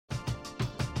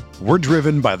We're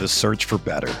driven by the search for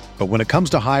better. But when it comes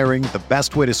to hiring, the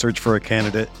best way to search for a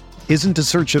candidate isn't to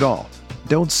search at all.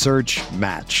 Don't search,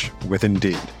 match with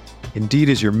Indeed. Indeed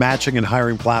is your matching and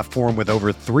hiring platform with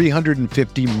over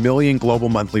 350 million global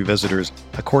monthly visitors,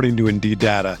 according to Indeed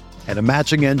data, and a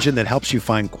matching engine that helps you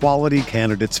find quality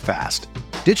candidates fast.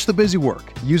 Ditch the busy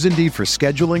work. Use Indeed for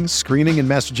scheduling, screening, and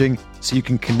messaging so you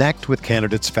can connect with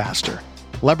candidates faster.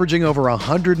 Leveraging over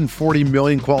 140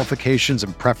 million qualifications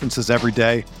and preferences every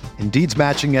day, Indeed's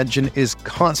matching engine is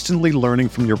constantly learning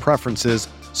from your preferences,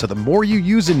 so the more you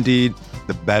use Indeed,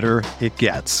 the better it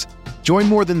gets. Join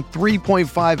more than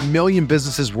 3.5 million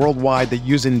businesses worldwide that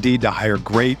use Indeed to hire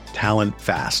great talent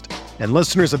fast. And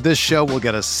listeners of this show will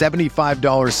get a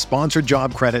 $75 sponsored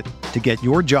job credit to get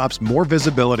your jobs more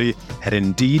visibility at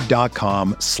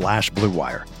Indeed.com/Blue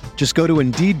Wire. Just go to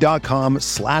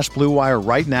Indeed.com/Blue Wire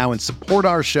right now and support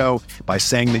our show by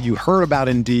saying that you heard about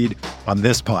Indeed on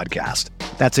this podcast.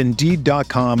 That's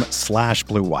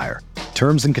Indeed.com/Blue Wire.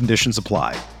 Terms and conditions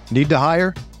apply. Need to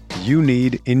hire? You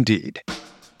need Indeed.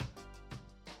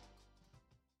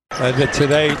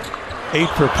 Today, 8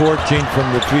 for 14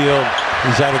 from the field.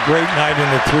 He's had a great night in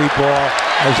the three ball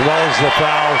as well as the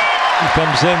fouls. He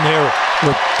comes in here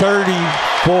with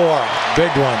 34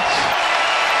 big ones.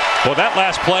 Well, that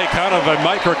last play, kind of a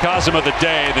microcosm of the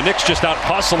day. The Knicks just out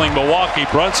hustling Milwaukee.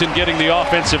 Brunson getting the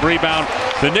offensive rebound.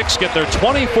 The Knicks get their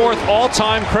 24th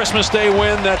all-time Christmas Day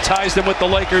win. That ties them with the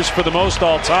Lakers for the most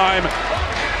all-time.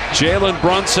 Jalen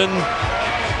Brunson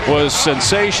was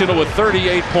sensational with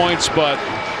 38 points, but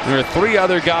there are three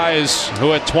other guys who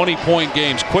had 20-point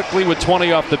games. Quickly with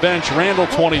 20 off the bench. Randall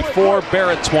 24,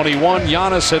 Barrett 21,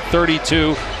 Giannis had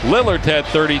 32, Lillard had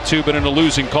 32, but in a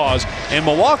losing cause. And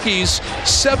Milwaukee's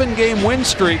 7-game win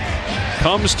streak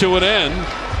comes to an end.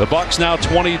 The Bucks now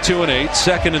 22-8,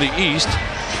 second in the East.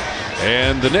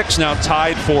 And the Knicks now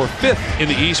tied for 5th in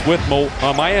the East with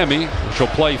Miami, which will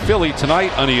play Philly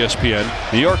tonight on ESPN.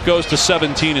 New York goes to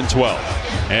 17-12,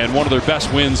 and one of their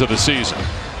best wins of the season.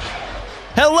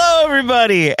 Hello,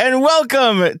 everybody, and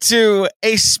welcome to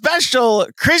a special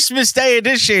Christmas Day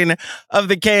edition of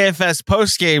the KFS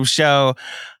postgame show.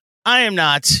 I am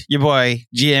not your boy,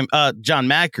 John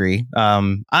Macri.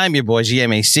 I'm your boy,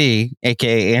 GMAC,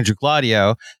 a.k.a. Andrew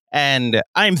Claudio, and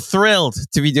I'm thrilled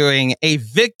to be doing a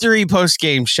victory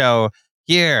postgame show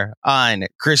here on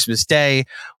Christmas Day,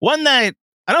 one that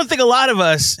I don't think a lot of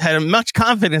us had much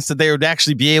confidence that they would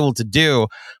actually be able to do,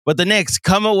 but the Knicks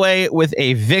come away with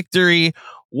a victory,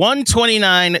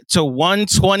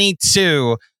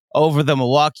 129-122 over the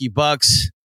Milwaukee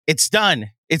Bucks. It's done.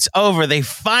 It's over. They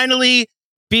finally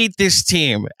beat this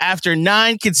team after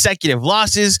 9 consecutive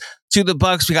losses to the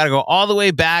Bucks. We got to go all the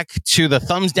way back to the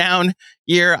thumbs down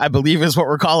year, I believe is what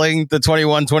we're calling the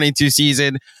 21-22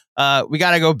 season. We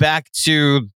got to go back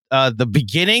to the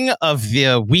beginning of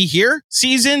the We Here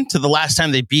season, to the last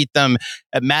time they beat them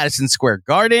at Madison Square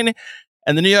Garden.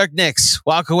 And the New York Knicks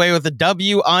walk away with a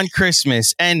W on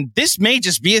Christmas. And this may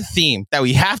just be a theme that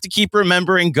we have to keep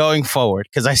remembering going forward,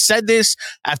 because I said this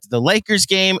after the Lakers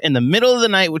game in the middle of the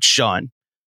night with Sean.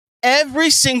 Every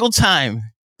single time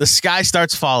the sky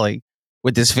starts falling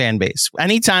with this fan base,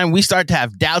 anytime we start to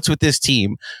have doubts with this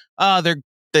team, the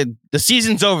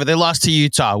season's over. They lost to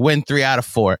Utah, win 3 out of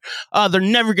 4. They're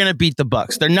never going to beat the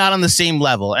Bucks. They're not on the same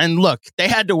level. And look, they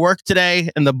had to work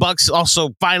today, and the Bucks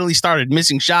also finally started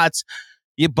missing shots.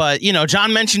 But,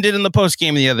 John mentioned it in the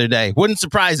postgame the other day. Wouldn't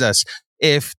surprise us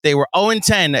if they were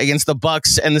 0-10 against the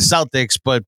Bucks and the Celtics,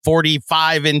 but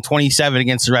 45-27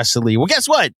 against the rest of the league. Well, guess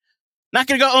what? Not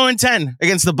going to go 0-10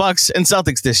 against the Bucks and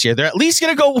Celtics this year. They're at least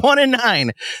going to go 1-9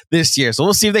 this year. So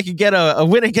we'll see if they can get a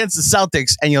win against the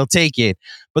Celtics, and you'll take it.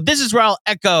 But this is where I'll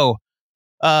echo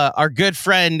our good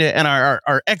friend and our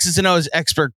X's and O's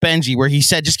expert, Benji, where he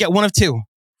said, just get 1 of 2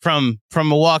 from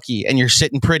Milwaukee, and you're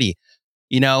sitting pretty,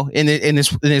 in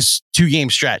this 2-game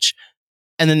stretch.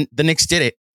 And then the Knicks did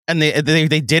it. And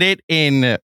they did it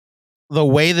in the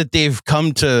way that they've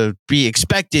come to be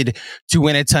expected to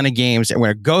win a ton of games. And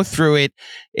we're going to go through it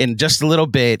in just a little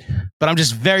bit, but I'm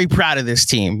just very proud of this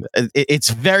team. It's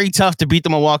very tough to beat the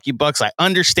Milwaukee Bucks. I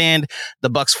understand the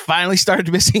Bucks finally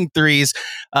started missing threes.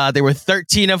 They were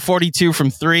 13 of 42 from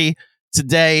 3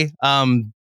 today.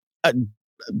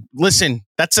 Listen,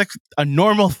 that's a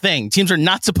normal thing. Teams are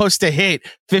not supposed to hit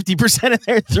 50% of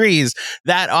their threes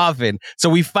that often. So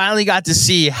we finally got to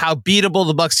see how beatable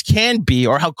the Bucks can be,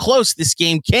 or how close this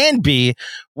game can be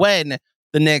when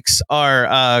the Knicks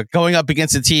are going up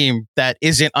against a team that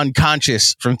isn't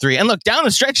unconscious from 3. And look, down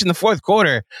the stretch in the fourth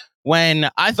quarter,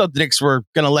 when I thought the Knicks were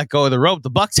going to let go of the rope,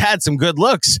 the Bucks had some good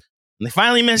looks, and they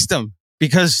finally missed them,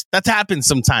 because that's happened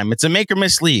sometime. It's a make or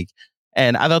miss league.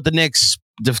 And I thought the Knicks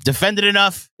defended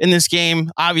enough in this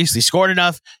game, obviously scored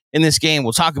enough in this game.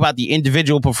 We'll talk about the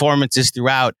individual performances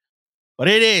throughout, but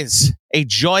it is a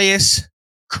joyous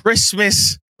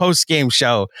Christmas post-game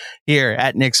show here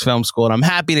at Knicks Film School. And I'm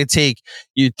happy to take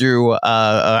you through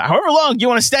however long you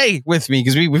want to stay with me,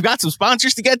 because we've got some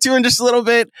sponsors to get to in just a little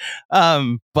bit.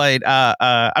 But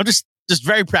I'm just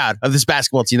very proud of this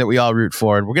basketball team that we all root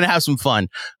for. And we're going to have some fun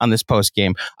on this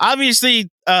post-game.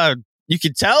 Obviously, you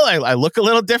can tell I look a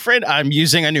little different. I'm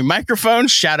using a new microphone.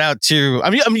 Shout out to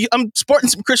I'm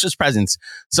sporting some Christmas presents.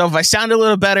 So if I sound a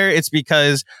little better, it's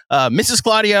because Mrs.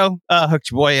 Claudio hooked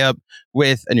your boy up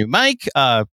with a new mic.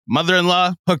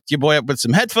 Mother-in-law hooked your boy up with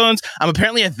some headphones. I'm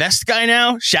apparently a vest guy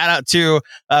now. Shout out to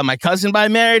my cousin by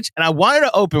marriage. And I wanted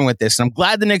to open with this. And I'm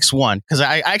glad the Knicks won, because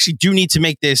I actually do need to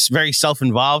make this very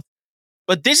self-involved.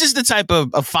 But this is the type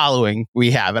of following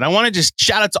we have. And I want to just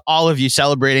shout out to all of you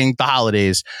celebrating the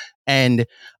holidays. And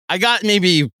I got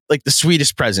maybe like the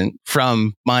sweetest present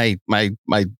from my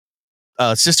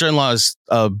sister-in-law's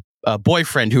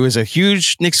boyfriend, who is a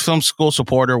huge Knicks Film School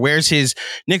supporter, wears his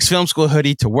Knicks Film School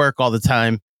hoodie to work all the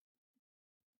time.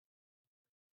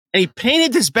 And he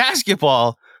painted this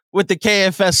basketball with the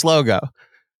KFS logo.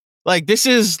 Like, this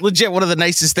is legit one of the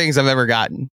nicest things I've ever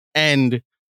gotten. And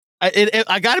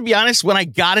I got to be honest, when I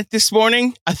got it this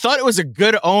morning, I thought it was a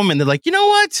good omen. They're like, you know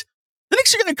what? The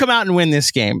Knicks are going to come out and win this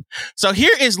game. So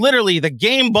here is literally the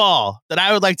game ball that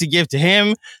I would like to give to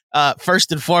him.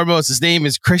 First and foremost, his name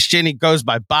is Christian. He goes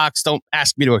by Box. Don't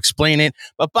ask me to explain it.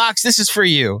 But Box, this is for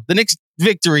you. The Knicks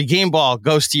victory game ball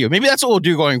goes to you. Maybe that's what we'll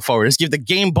do going forward, is give the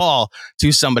game ball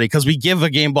to somebody, because we give a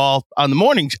game ball on the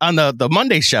morning, on the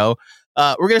Monday show.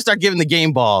 We're going to start giving the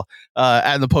game ball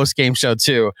at the post-game show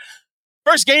too.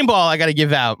 First game ball I got to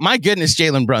give out. My goodness,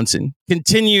 Jalen Brunson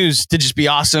continues to just be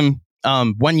awesome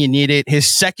when you need it. His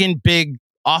second big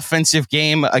offensive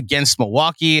game against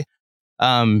Milwaukee.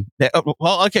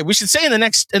 We should say in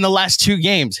the last two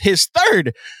games, his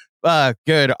third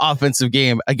good offensive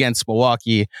game against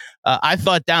Milwaukee. I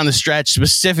thought down the stretch,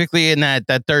 specifically in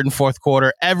that third and fourth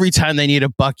quarter, every time they need a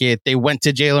bucket, they went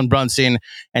to Jalen Brunson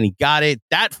and he got it.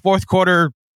 That fourth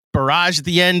quarter barrage at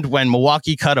the end, when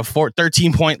Milwaukee cut a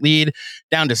 13-point lead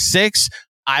down to 6,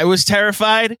 I was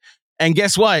terrified. And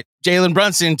guess what? Jalen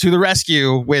Brunson to the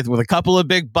rescue with a couple of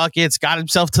big buckets, got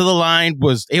himself to the line,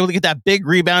 was able to get that big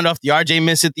rebound off the RJ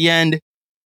miss at the end.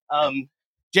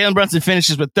 Jalen Brunson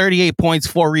finishes with 38 points,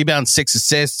 4 rebounds, 6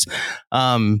 assists.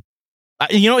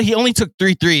 He only took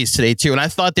 3 threes today too, and I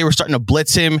thought they were starting to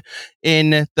blitz him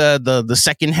in the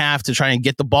second half to try and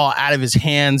get the ball out of his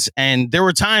hands. And there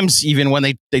were times even when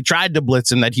they tried to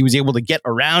blitz him that he was able to get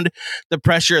around the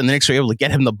pressure, and the Knicks were able to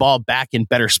get him the ball back in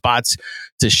better spots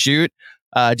to shoot.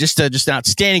 Just an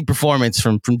outstanding performance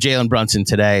from Jalen Brunson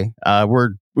today.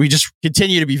 We just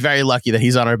continue to be very lucky that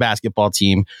he's on our basketball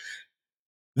team.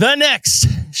 The next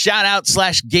shout out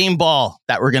 / game ball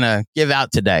that we're gonna give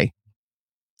out today.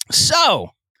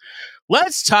 So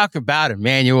let's talk about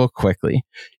Emmanuel quickly,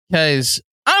 because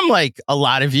I'm like a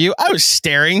lot of you. I was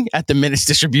staring at the minutes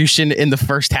distribution in the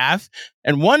first half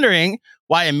and wondering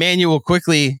why Emmanuel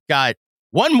quickly got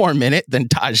 1 more minute than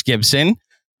Taj Gibson.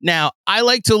 Now, I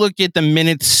like to look at the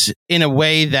minutes in a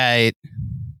way that,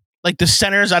 like, the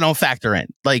centers I don't factor in.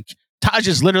 Like, Taj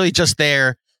is literally just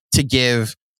there to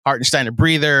give Hartenstein a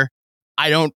breather. I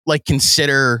don't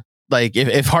consider,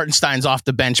 if Hartenstein's off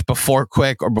the bench before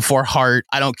Quick or before Hart,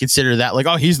 I don't consider that like,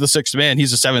 oh, he's the 6th man,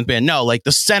 he's the 7th man. No,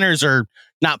 the centers are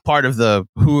not part of the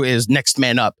who is next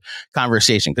man up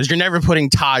conversation, because you're never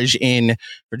putting Taj in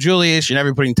for Julius. You're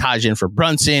never putting Taj in for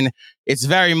Brunson. It's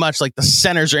very much like the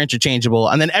centers are interchangeable.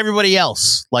 And then everybody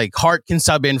else, like Hart can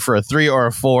sub in for a 3 or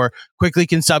a 4, Quickly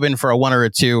can sub in for a 1 or a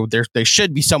 2. They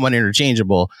should be somewhat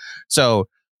interchangeable. So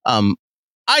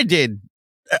I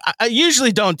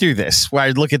usually don't do this, where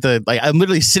I look at I'm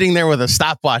literally sitting there with a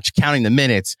stopwatch counting the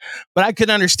minutes, but I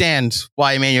could understand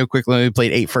why Emmanuel Quickly only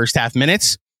played 8 first half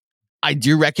minutes. I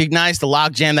do recognize the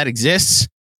logjam that exists.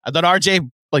 I thought RJ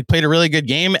played a really good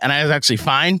game, and I was actually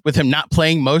fine with him not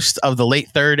playing most of the late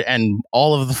third and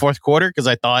all of the fourth quarter, because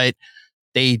I thought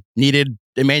they needed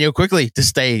Emmanuel Quickly to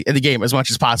stay in the game as much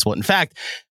as possible. In fact,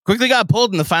 Quickly got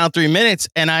pulled in the final 3 minutes,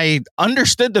 and I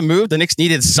understood the move. The Knicks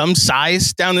needed some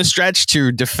size down the stretch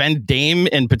to defend Dame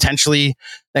and potentially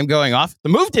them going off. The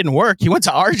move didn't work. He went to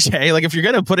RJ. If you're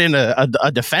going to put in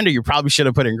a defender, you probably should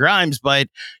have put in Grimes, but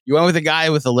you went with a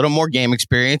guy with a little more game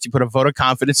experience. You put a vote of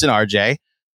confidence in RJ,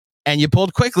 and you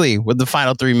pulled Quickly with the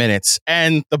final 3 minutes.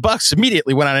 And the Bucks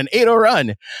immediately went on an 8-0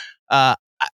 run.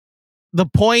 The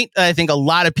point I think a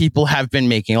lot of people have been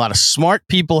making, a lot of smart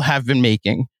people have been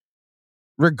making,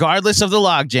 regardless of the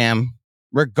logjam,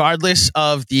 regardless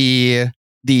of the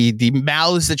the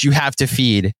mouths that you have to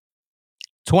feed,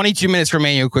 22 minutes for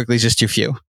Manuel quickly is just too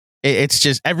few. It's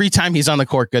just every time he's on the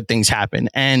court, good things happen.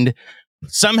 And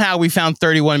somehow we found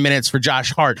 31 minutes for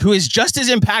Josh Hart, who is just as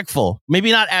impactful,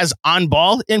 maybe not as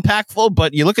on-ball impactful,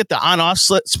 but you look at the on-off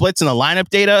splits in the lineup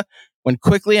data, when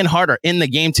Quickly and Hart are in the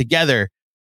game together,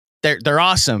 they're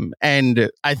awesome.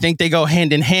 And I think they go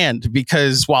hand in hand,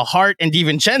 because while Hart and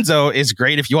DiVincenzo is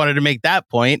great, if you wanted to make that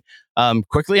point,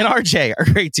 Quickly and RJ are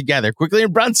great together. Quickly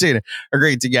and Brunson are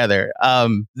great together.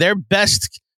 Their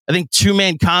best, I think,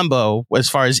 two-man combo as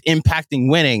far as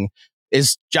impacting winning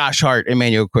is Josh Hart and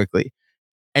Emmanuel Quickly.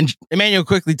 And Emmanuel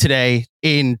Quickly today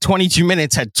in 22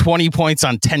 minutes had 20 points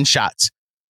on 10 shots.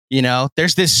 You know,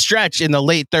 there's this stretch in the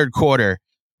late third quarter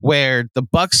where the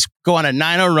Bucks go on a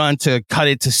 9-0 run to cut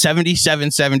it to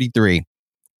 77-73.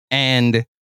 And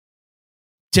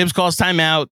Tibbs calls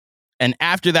timeout. And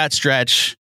after that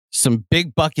stretch, some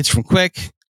big buckets from Quick.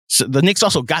 So the Knicks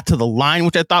also got to the line,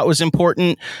 which I thought was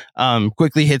important.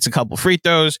 Quickly hits a couple free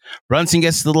throws. Brunson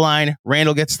gets to the line.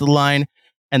 Randall gets to the line.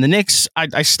 And the Knicks,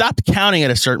 I stopped counting at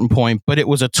a certain point, but it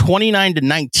was a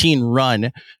 29-19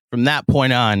 run from that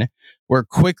point on, where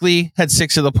Quickly had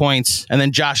 6 of the points, and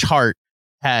then Josh Hart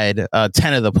had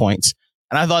 10 of the points.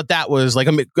 And I thought that was like,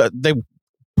 they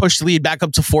pushed the lead back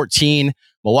up to 14.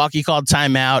 Milwaukee called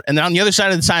timeout. And then on the other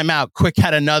side of the timeout, Quick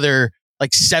had another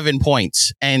like 7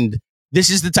 points. And this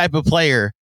is the type of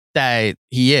player that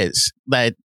he is,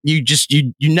 that you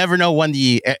never know when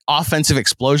the offensive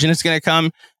explosion is going to come.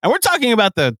 And we're talking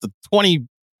about the 20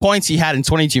 points he had in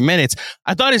 22 minutes.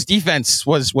 I thought his defense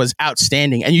was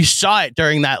outstanding. And you saw it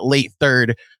during that late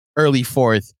third, early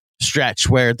fourth stretch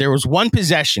where there was one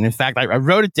possession. In fact, I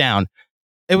wrote it down.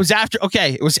 It was after the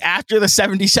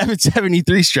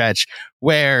 77-73 stretch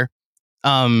where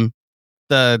the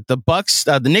Bucks,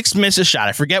 the Knicks miss a shot.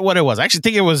 I forget what it was. I actually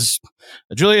think it was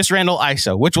a Julius Randle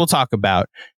ISO, which we'll talk about.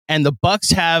 And the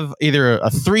Bucks have either a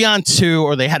 3-on-2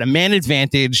 or they had a man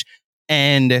advantage,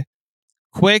 and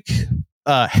Quick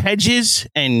hedges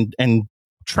and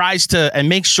tries to and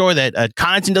makes sure that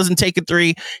Connaughton doesn't take a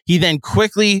three. He then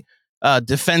quickly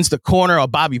defends the corner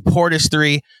of Bobby Portis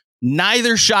three.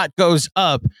 Neither shot goes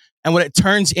up. And what it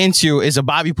turns into is a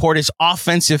Bobby Portis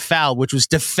offensive foul, which was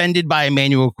defended by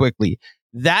Emmanuel Quickly.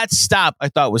 That stop I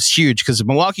thought was huge, because if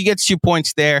Milwaukee gets 2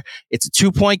 points there, it's a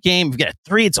 2-point game. If you get a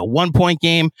 3, it's a 1-point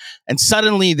game. And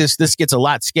suddenly this gets a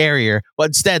lot scarier. But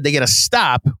instead, they get a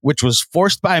stop, which was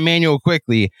forced by Emmanuel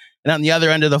Quickly. And on the other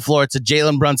end of the floor, it's a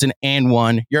Jalen Brunson and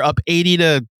 1. You're up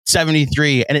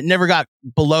 80-73, and it never got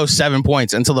below 7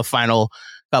 points until the final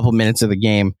couple minutes of the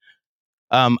game.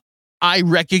 I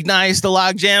recognize the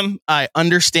logjam. I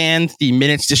understand the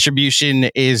minutes distribution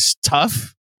is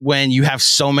tough when you have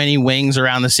so many wings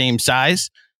around the same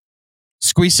size.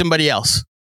 Squeeze somebody else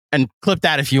and clip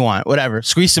that if you want, whatever.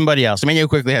 Squeeze somebody else. Emmanuel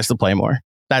Quickly has to play more.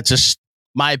 That's just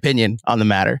my opinion on the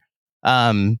matter.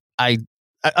 I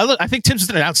think Tibbs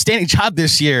did an outstanding job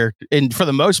this year, for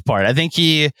the most part. I think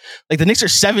the Knicks are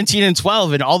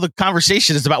 17-12, and all the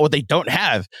conversation is about what they don't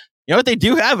have. You know what they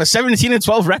do have? A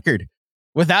 17-12 record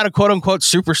without a quote unquote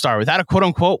superstar, without a quote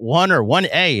unquote 1 or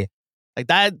 1A. Like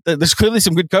that, there's clearly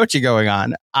some good coaching going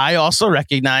on. I also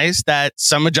recognize that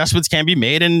some adjustments can be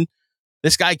made, and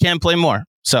this guy can play more.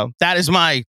 So that is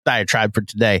my diatribe for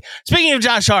today. Speaking of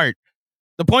Josh Hart,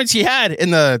 the points he had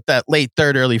in that late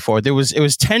third, early fourth, it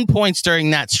was 10 points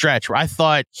during that stretch where I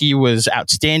thought he was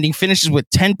outstanding. Finishes with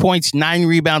 10 points, 9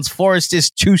 rebounds, 4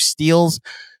 assists, 2 steals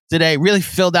today. Really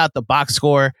filled out the box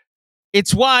score.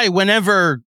 It's why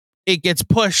whenever it gets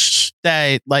pushed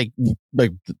that like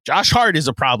Josh Hart is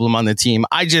a problem on the team,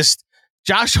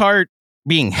 Josh Hart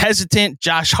being hesitant,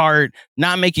 Josh Hart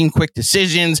not making quick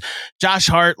decisions, Josh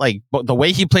Hart, like the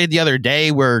way he played the other day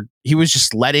where he was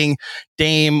just letting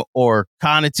Dame or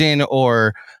Connaughton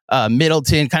or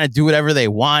Middleton kind of do whatever they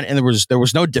want, and there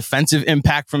was no defensive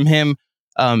impact from him.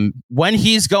 When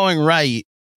he's going right,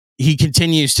 he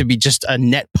continues to be just a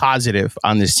net positive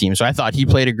on this team. So I thought he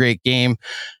played a great game.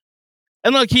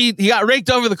 And look, he got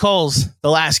raked over the coals the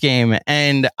last game,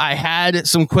 and I had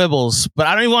some quibbles, but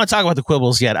I don't even want to talk about the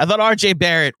quibbles yet. I thought RJ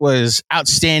Barrett was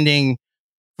outstanding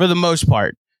for the most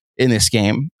part in this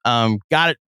game. Got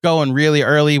it going really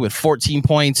early with 14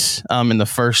 points in the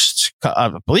first,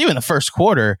 I believe in the first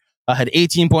quarter, had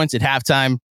 18 points at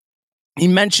halftime. He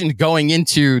mentioned going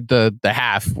into the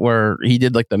half where he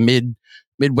did like the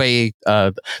midway,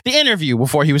 the interview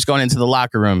before he was going into the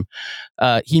locker room.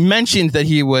 He mentioned that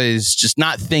he was just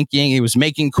not thinking. He was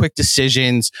making quick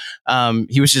decisions.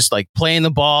 He was just like playing the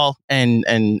ball and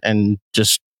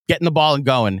just getting the ball and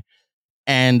going.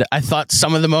 And I thought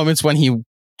some of the moments when he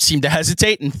seemed to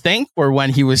hesitate and think were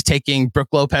when he was taking Brook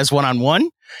Lopez one-on-one.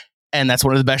 And that's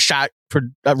one of the best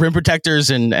rim protectors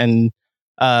and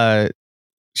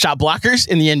shot blockers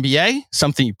in the NBA.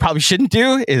 Something you probably shouldn't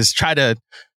do is try to,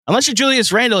 unless you're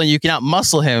Julius Randle and you can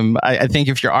out-muscle him. I think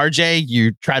if you're RJ,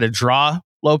 you try to draw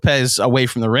Lopez away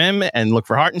from the rim and look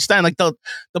for Hartenstein. Like the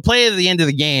play at the end of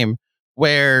the game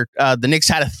where the Knicks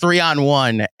had a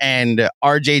 3-on-1 and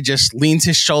RJ just leans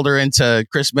his shoulder into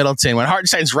Chris Middleton when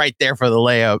Hartenstein's right there for the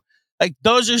layup. Like,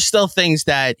 those are still things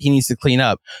that he needs to clean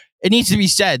up. It needs to be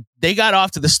said, they got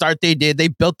off to the start they did. They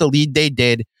built the lead they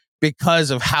did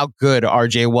because of how good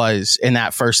RJ was in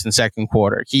that first and second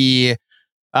quarter. He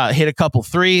hit a couple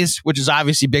threes, which is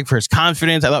obviously big for his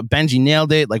confidence. I thought Benji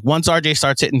nailed it. Like, once RJ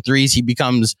starts hitting threes, he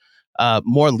becomes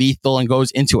more lethal and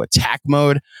goes into attack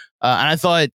mode. And I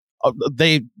thought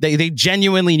they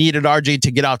genuinely needed RJ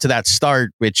to get off to that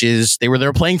start, which is they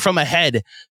were playing from ahead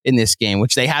in this game,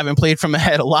 which they haven't played from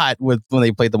ahead a lot when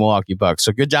they played the Milwaukee Bucks.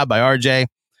 So good job by RJ.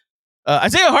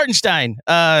 Isaiah Hartenstein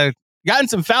got in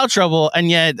some foul trouble, and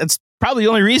yet that's probably the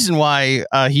only reason why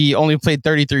he only played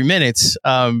 33 minutes,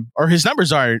 or his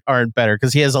numbers aren't better,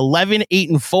 because he has 11, 8,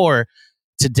 and 4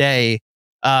 today.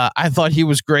 I thought he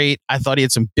was great. I thought he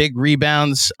had some big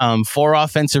rebounds, 4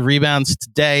 offensive rebounds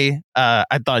today.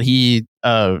 I thought he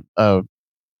it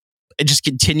just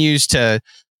continues to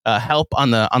help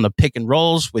on the pick and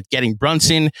rolls with getting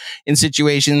Brunson in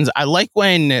situations. I like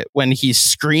when he's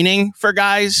screening for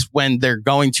guys when they're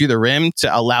going to the rim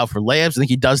to allow for layups. I think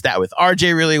he does that with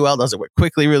RJ really well, does it with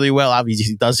Quickly really well. Obviously,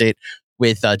 he does it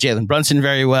with Jalen Brunson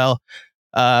very well.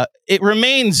 It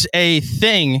remains a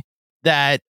thing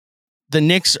that the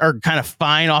Knicks are kind of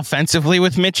fine offensively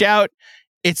with Mitch out.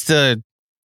 It's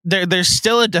there's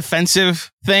still a defensive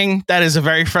thing that is a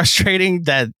very frustrating,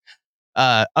 that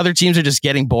other teams are just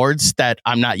getting boards that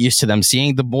I'm not used to them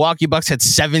seeing. The Milwaukee Bucks had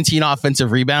 17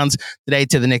 offensive rebounds today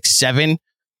to the Knicks 7.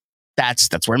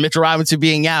 That's where Mitchell Robinson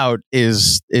being out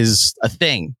is a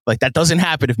thing. Like, that doesn't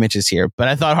happen if Mitch is here. But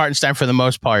I thought Hartenstein, for the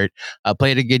most part,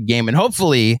 played a good game. And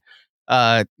hopefully,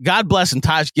 God bless and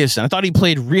Taj Gibson. I thought he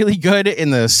played really good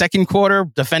in the second quarter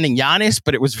defending Giannis,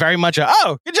 but it was very much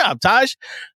good job, Taj.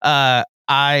 I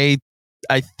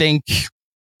think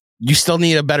you still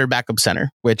need a better backup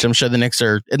center, which I'm sure the Knicks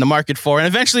are in the market for. And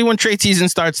eventually, when trade season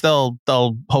starts, they'll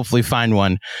hopefully find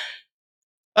one.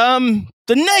 The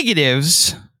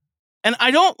negatives, and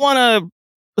I don't want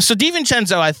to. So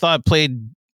DiVincenzo, I thought, played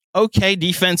okay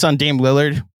defense on Dame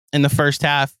Lillard in the first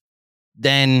half.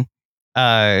 Then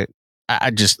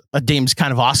Dame's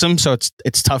kind of awesome, so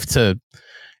it's tough to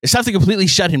completely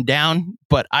shut him down.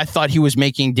 But I thought he was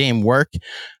making Dame work.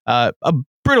 A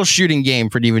brutal shooting game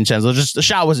for DiVincenzo. Just the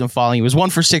shot wasn't falling. He was 1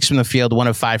 for 6 from the field, 1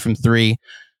 of 5 from 3.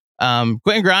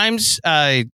 Quentin Grimes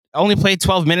only played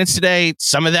 12 minutes today.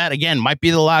 Some of that, again, might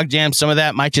be the logjam. Some of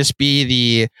that might just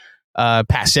be the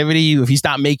passivity. If he's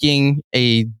not making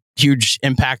a huge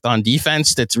impact on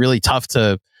defense, that's really tough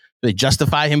to really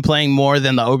justify him playing more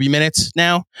than the Obi minutes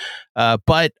now.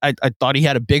 But I thought he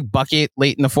had a big bucket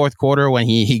late in the fourth quarter when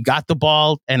he got the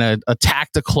ball and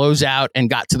attacked to close out and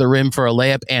got to the rim for a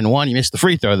layup and one. He missed the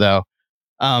free throw, though.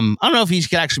 I don't know if he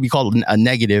could actually be called a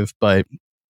negative, but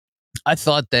I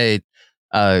thought that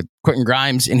Quentin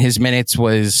Grimes in his minutes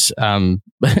was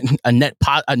a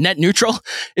net neutral,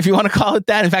 if you want to call it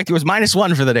that. In fact, he was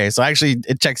 -1 for the day. So actually,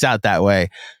 it checks out that way.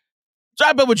 So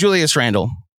I bet with Julius Randle,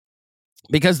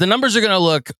 because the numbers are going to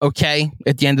look okay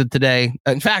at the end of today.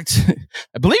 In fact,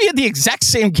 I believe he had the exact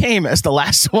same game as the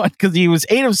last one, because he was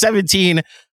 8 of 17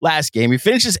 last game. He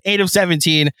finishes 8 of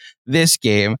 17 this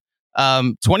game.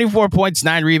 24 points,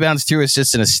 9 rebounds, 2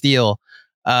 assists, and a steal.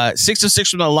 6 of 6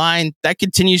 from the line. That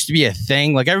continues to be a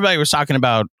thing. Like, everybody was talking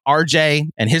about RJ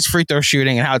and his free throw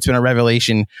shooting and how it's been a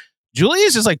revelation.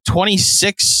 Julius is like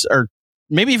 26, or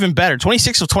maybe even better,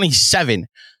 26 of 27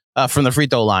 from the free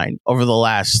throw line over the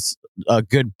last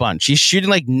good bunch. He's shooting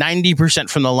like 90%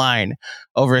 from the line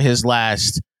over his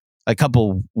last a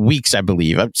couple weeks, I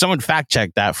believe. Someone fact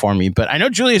checked that for me, but I know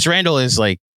Julius Randle is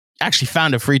like actually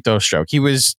found a free throw stroke. He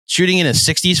was shooting in his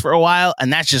 60s for a while,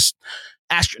 and that's just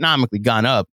astronomically gone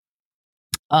up.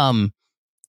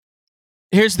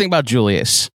 Here's the thing about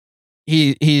Julius.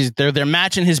 They're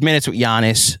matching his minutes with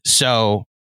Giannis, so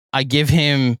I give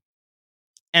him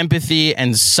empathy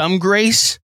and some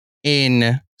grace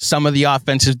in some of the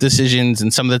offensive decisions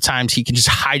and some of the times he can just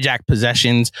hijack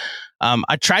possessions.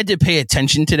 I tried to pay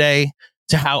attention today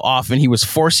to how often he was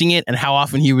forcing it and how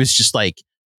often he was just like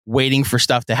waiting for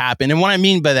stuff to happen. And what I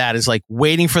mean by that is like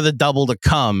waiting for the double to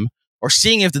come or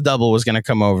seeing if the double was going to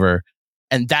come over.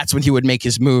 And that's when he would make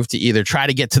his move to either try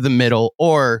to get to the middle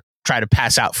or try to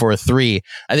pass out for a three.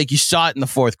 I think you saw it in the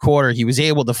fourth quarter. He was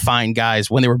able to find guys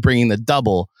when they were bringing the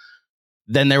double.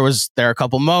 Then there are a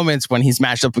couple moments when he's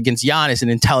matched up against Giannis, an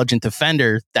intelligent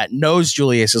defender that knows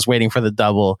Julius is waiting for the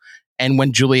double. And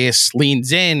when Julius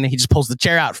leans in, he just pulls the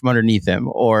chair out from underneath him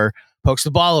or pokes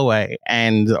the ball away,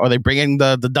 or they bring in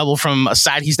the double from a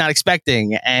side he's not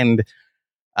expecting. And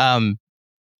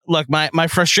look, my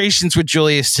frustrations with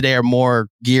Julius today are more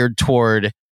geared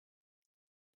toward,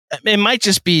 it might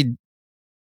just be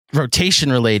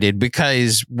rotation related,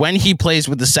 because when he plays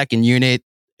with the second unit,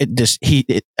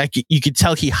 you could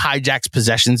tell he hijacks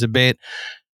possessions a bit.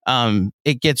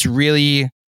 It gets really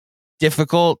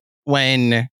difficult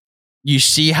when you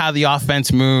see how the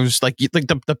offense moves, like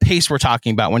the pace we're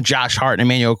talking about when Josh Hart and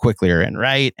Emmanuel Quickly are in,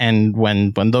 right? And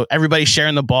when everybody's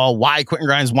sharing the ball, why Quentin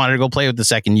Grimes wanted to go play with the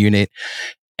second unit.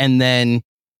 And then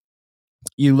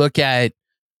you look at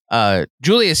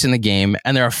Julius in the game,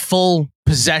 and there are full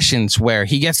possessions where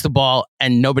he gets the ball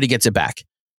and nobody gets it back.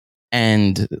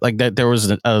 And like there was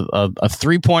a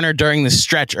 3-pointer during the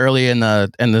stretch early in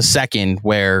the second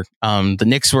where the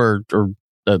Knicks or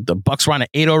the Bucks were on an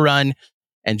 8-0 run,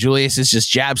 and Julius is just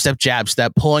jab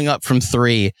step, pulling up from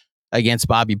three against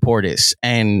Bobby Portis.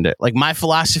 And like my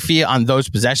philosophy on those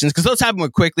possessions, because those happen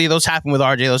with Quickly, those happen with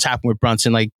RJ, those happen with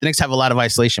Brunson. Like the Knicks have a lot of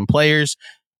isolation players,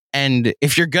 and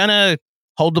if you're gonna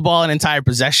hold the ball an entire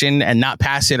possession and not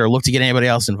pass it or look to get anybody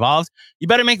else involved, you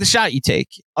better make the shot you take.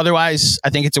 Otherwise,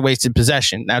 I think it's a wasted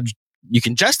possession. Now, you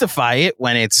can justify it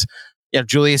when it's, if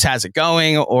Julius has it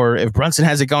going or if Brunson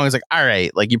has it going. It's like, all right,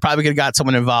 like you probably could have got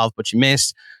someone involved, but you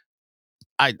missed.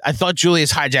 I thought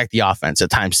Julius hijacked the offense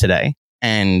at times today.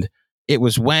 And it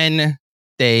was when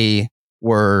they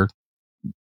were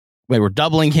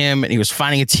doubling him and he was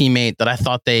finding a teammate that I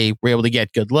thought they were able to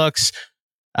get good looks.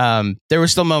 There were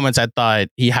still moments I thought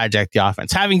he hijacked the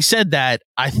offense. Having said that,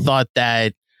 I thought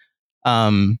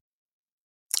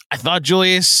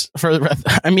Julius,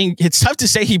 it's tough to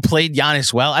say he played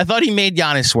Giannis well. I thought he made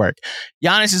Giannis work.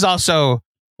 Giannis is also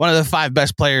one of the 5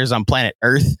 best players on planet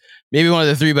Earth, maybe one of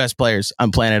the 3 best players on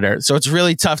planet Earth. So it's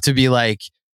really tough to be like,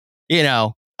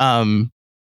 you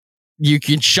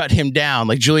can shut him down.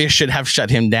 Like Julius should have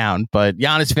shut him down, but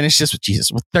Giannis finished this with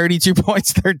 32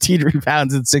 points, 13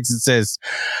 rebounds, and 6 assists.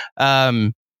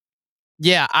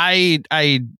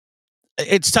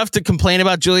 It's tough to complain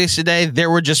about Julius today. There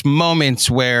were just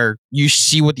moments where you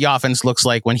see what the offense looks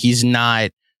like when he's not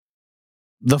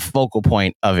the focal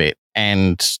point of it.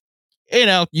 And,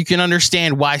 you can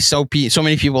understand why so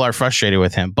many people are frustrated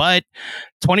with him. But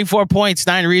 24 points,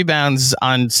 9 rebounds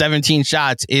on 17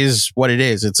 shots is what it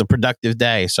is. It's a productive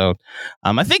day. So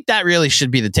I think that really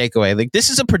should be the takeaway. Like, this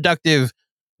is a productive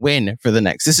win for the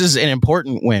Knicks. This is an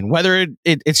important win. Whether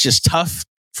it's just tough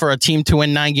for a team to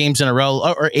win 9 games in a row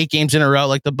or 8 games in a row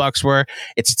like the Bucks were.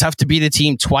 It's tough to beat a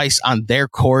team twice on their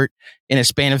court in a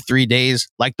span of 3 days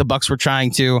like the Bucks were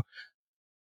trying to.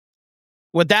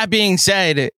 With that being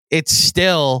said, it's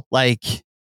still like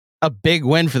a big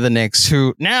win for the Knicks,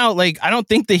 who now, like, I don't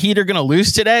think the Heat are going to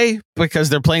lose today because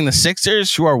they're playing the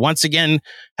Sixers, who are once again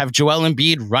have Joel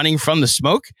Embiid running from the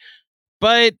smoke.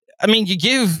 But I mean,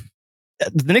 the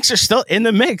Knicks are still in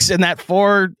the mix in that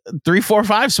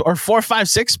 4-3-4-5 or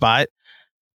 4-5-6 spot.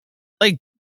 Like,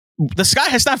 the sky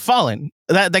has not fallen.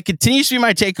 That continues to be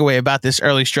my takeaway about this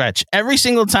early stretch. Every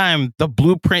single time the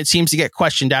blueprint seems to get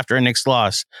questioned after a Knicks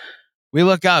loss, we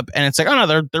look up and it's like, oh no,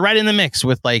 they're right in the mix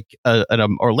with like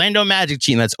an Orlando Magic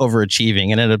team that's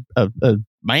overachieving and a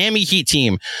Miami Heat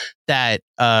team that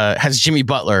has Jimmy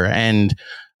Butler and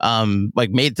like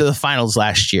made it to the finals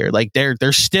last year. Like they're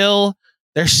still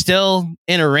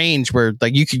in a range where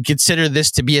like you could consider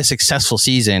this to be a successful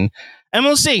season. And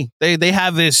we'll see. They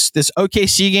have this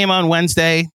OKC game on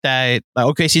Wednesday that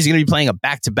OKC is going to be playing a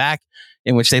back-to-back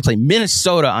in which they play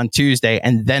Minnesota on Tuesday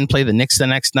and then play the Knicks the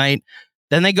next night.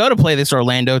 Then they go to play this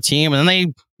Orlando team, and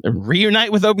then they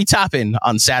reunite with Obi Toppin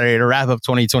on Saturday to wrap up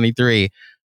 2023.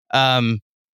 A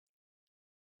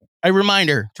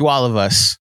reminder to all of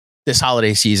us this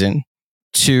holiday season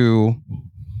to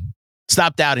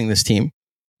stop doubting this team,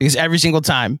 because every single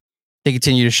time they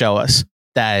continue to show us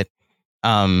that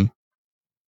they're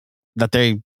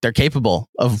capable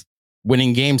of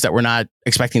winning games that we're not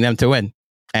expecting them to win.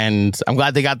 And I'm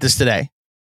glad they got this today.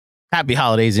 Happy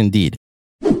holidays indeed.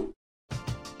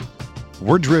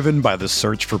 We're driven by the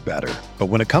search for better. But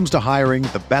when it comes to hiring,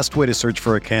 the best way to search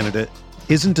for a candidate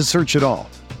isn't to search at all.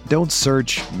 Don't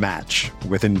search, match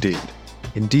with Indeed.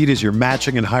 Indeed is your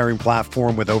matching and hiring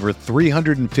platform with over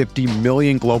 350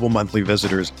 million global monthly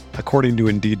visitors, according to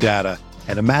Indeed data,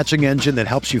 and a matching engine that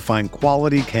helps you find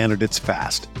quality candidates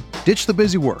fast. Ditch the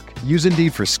busy work. Use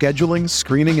Indeed for scheduling,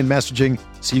 screening, and messaging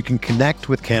so you can connect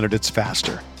with candidates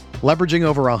faster. Leveraging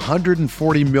over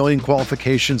 140 million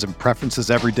qualifications and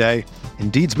preferences every day,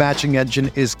 Indeed's matching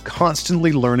engine is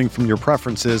constantly learning from your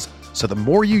preferences, so the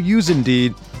more you use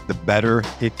Indeed, the better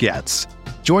it gets.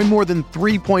 Join more than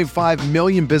 3.5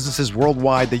 million businesses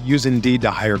worldwide that use Indeed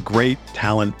to hire great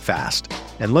talent fast.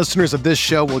 And listeners of this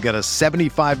show will get a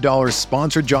 $75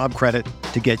 sponsored job credit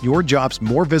to get your jobs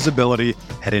more visibility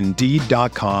at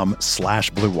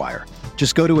Indeed.com/Blue Wire.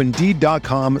 Just go to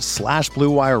Indeed.com/Blue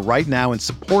Wire right now and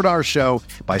support our show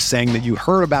by saying that you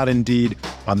heard about Indeed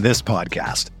on this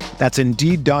podcast. That's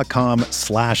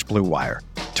Indeed.com/Blue Wire.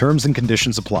 Terms and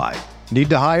conditions apply. Need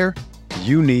to hire?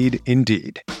 You need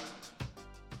Indeed.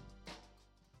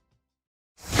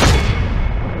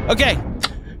 Okay,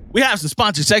 we have some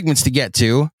sponsored segments to get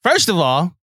to. First of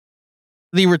all,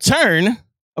 the return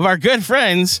of our good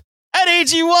friends at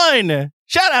AG1.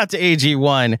 Shout out to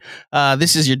AG1.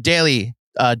 This is your daily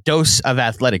dose of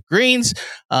athletic greens.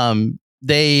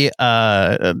 They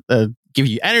give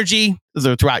you energy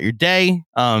throughout your day.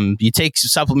 You take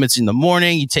supplements in the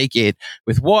morning. You take it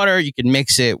with water. You can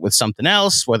mix it with something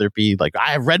else, whether it be like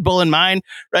I have Red Bull in mine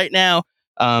right now.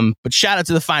 But shout out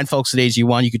to the fine folks at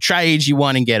AG1. You could try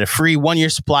AG1 and get a free 1-year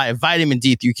supply of vitamin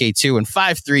D through K2 and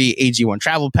 5 free AG1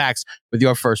 travel packs with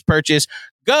your first purchase.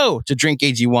 Go to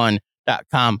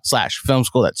drinkag1.com/film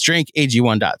school. That's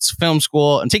drinkag1.film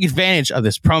school and take advantage of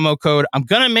this promo code. I'm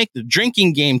going to make the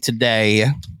drinking game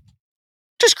today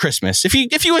just Christmas.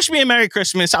 If you wish me a Merry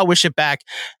Christmas, I'll wish it back,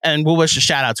 and we'll wish a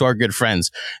shout out to our good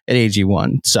friends at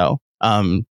AG1. So,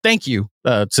 thank you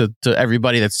to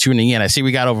everybody that's tuning in. I see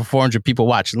we got over 400 people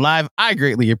watching live. I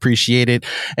greatly appreciate it.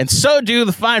 And so do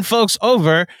the fine folks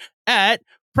over at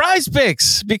Prize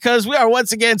Picks, because we are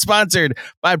once again sponsored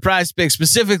by Prize Picks,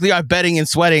 specifically our betting and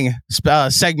sweating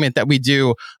segment that we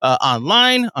do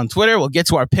online on Twitter. We'll get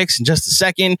to our picks in just a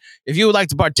second. If you would like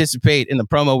to participate in the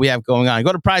promo we have going on,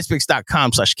 go to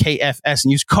prizepicks.com/KFS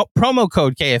and use promo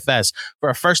code KFS for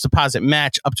a first deposit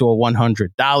match up to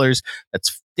 $100.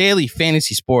 That's daily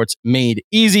fantasy sports made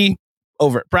easy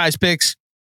over at Prize Picks.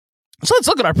 So let's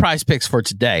look at our Prize Picks for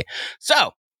today.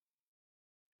 So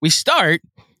we start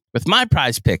with my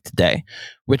prize pick today,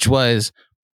 which was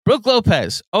Brook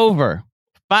Lopez over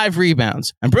 5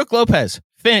 rebounds. And Brook Lopez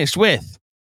finished with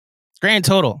grand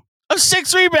total of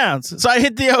 6 rebounds. So I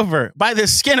hit the over by the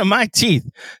skin of my teeth.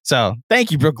 So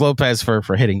thank you, Brook Lopez, for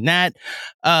hitting that.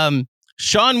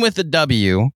 Sean with the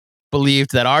W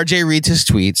believed that RJ reads his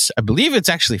tweets. I believe it's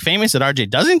actually famous that RJ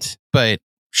doesn't, but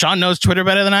Sean knows Twitter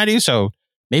better than I do. So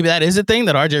maybe that is a thing,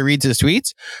 that RJ reads his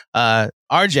tweets.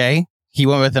 RJ, he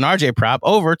went with an RJ prop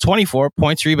over 24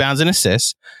 points, rebounds, and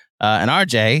assists. And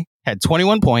RJ had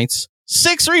 21 points,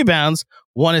 6 rebounds,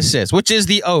 1 assist, which is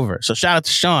the over. So shout out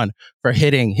to Sean for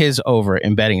hitting his over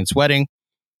in betting and sweating.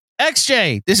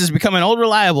 XJ, this is becoming old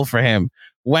reliable for him,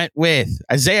 went with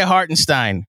Isaiah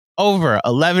Hartenstein over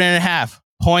 11.5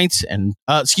 points and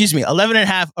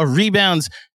 11.5 of rebounds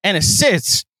and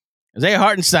assists. Isaiah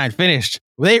Hartenstein finished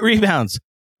with 8 rebounds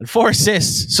and 4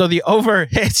 assists. So the over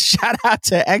hits. Shout out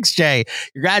to XJ.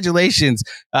 Congratulations.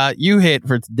 You hit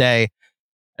for today.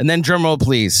 And then drumroll,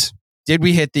 please. Did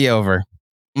we hit the over?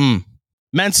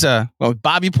 Mensa, well,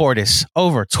 Bobby Portis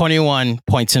over 21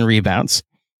 points and rebounds.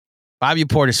 Bobby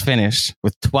Portis finished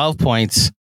with 12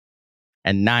 points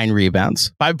and 9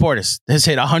 rebounds. Bobby Portis has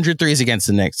hit 100 threes against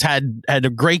the Knicks. Had a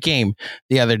great game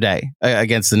the other day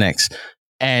against the Knicks.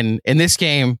 And in this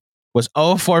game was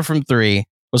 0-4 from 3.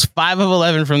 Was 5 of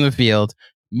 11 from the field,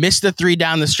 missed a 3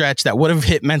 down the stretch that would have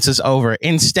hit Mensa's over.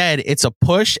 Instead, it's a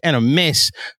push and a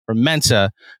miss from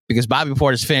Mensa because Bobby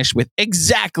Portis finished with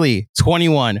exactly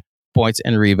 21 points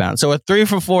and rebounds. So a 3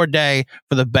 for 4 day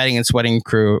for the betting and sweating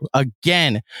crew.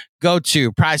 Again, go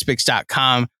to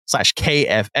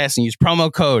prizepicks.com/KFS and use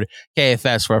promo code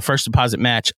KFS for a first deposit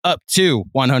match up to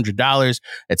 $100.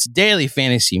 It's daily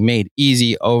fantasy made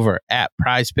easy over at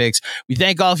Prize Picks. We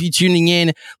thank all of you tuning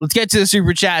in. Let's get to the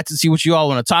super chats and see what you all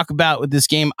want to talk about with this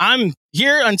game. I'm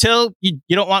here until you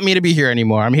don't want me to be here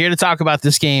anymore. I'm here to talk about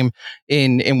this game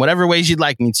in whatever ways you'd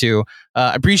like me to.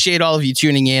 I appreciate all of you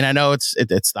tuning in. I know it's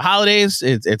the holidays.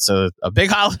 It's a big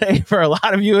holiday for a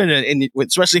lot of you, and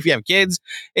especially if you have kids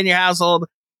in your household.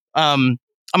 I'm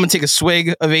going to take a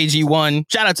swig of AG1.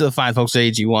 Shout out to the fine folks at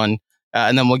AG1,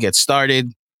 and then we'll get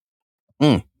started.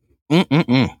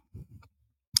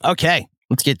 Okay,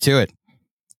 let's get to it.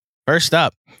 First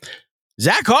up,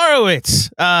 Zach Horowitz,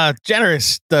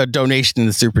 generous donation in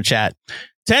the super chat.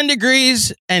 10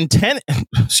 degrees and 10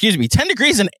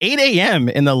 degrees and 8 a.m.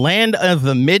 in the land of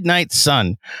the midnight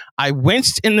sun. I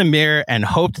winced in the mirror and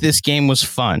hoped this game was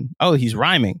fun. Oh, he's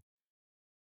rhyming.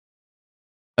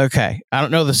 Okay, I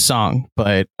don't know the song,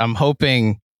 but I'm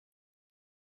hoping.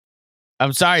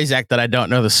 I'm sorry, Zach, that I don't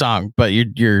know the song, but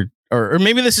or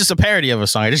maybe this is a parody of a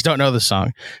song. I just don't know the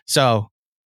song. So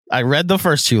I read the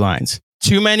first two lines.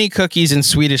 Too many cookies and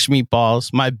Swedish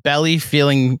meatballs. My belly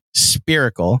feeling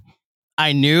spherical.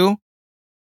 I knew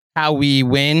how we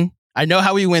win. I know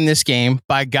how we win this game.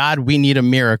 By God, we need a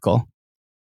miracle.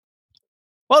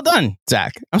 Well done,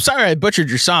 Zach. I'm sorry I butchered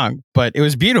your song, but it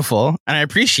was beautiful, and I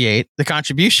appreciate the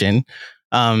contribution.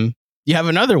 You have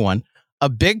another one. A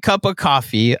big cup of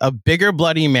coffee, a bigger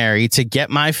Bloody Mary to get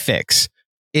my fix.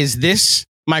 Is this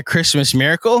my Christmas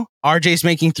miracle? RJ's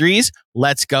making threes.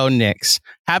 Let's go, Knicks.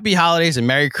 Happy holidays and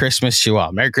Merry Christmas to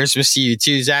all. Merry Christmas to you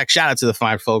too, Zach. Shout out to the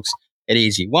fine folks at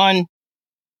AG1.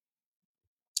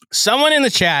 Someone in the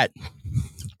chat,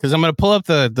 because I'm going to pull up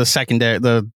the secondary,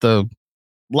 the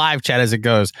live chat as it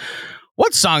goes.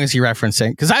 What song is he referencing?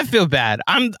 Because I feel bad.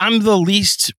 I'm the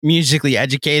least musically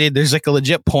educated. There's like a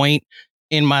legit point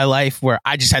in my life where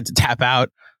I just had to tap out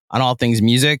on all things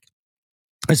music.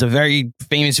 There's a very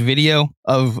famous video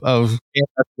of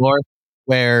Floor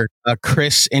where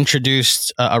Chris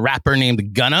introduced a rapper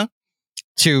named Gunna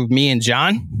to me and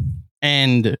John,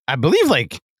 and I believe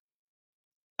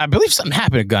something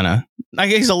happened to Gunna. Like,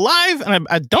 he's alive, and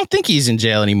I don't think he's in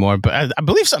jail anymore, but I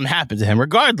believe something happened to him.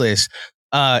 Regardless,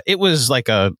 it was like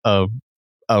a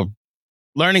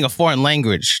learning a foreign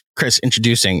language. Chris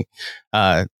introducing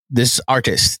this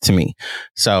artist to me.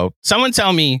 So someone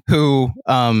tell me who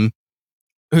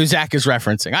Zach is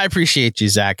referencing. I appreciate you,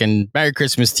 Zach, and Merry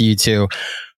Christmas to you too.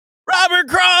 Robert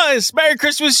Cross, Merry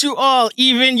Christmas to all,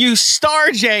 even you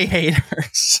Star J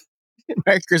haters.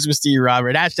 Merry Christmas to you,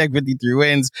 Robert. Hashtag 53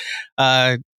 wins.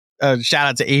 Shout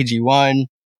out to AG1.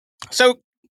 So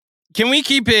can we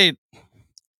keep it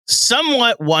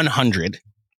somewhat 100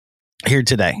 here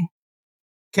today?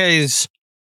 Because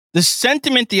the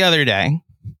sentiment the other day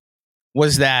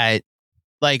was that,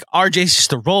 like, RJ's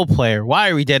just a role player. Why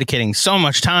are we dedicating so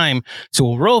much time to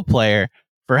a role player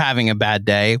for having a bad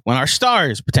day when our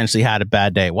stars potentially had a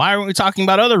bad day? Why aren't we talking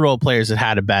about other role players that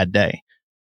had a bad day?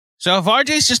 So if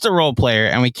RJ's just a role player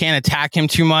and we can't attack him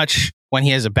too much when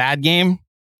he has a bad game,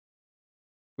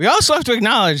 we also have to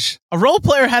acknowledge a role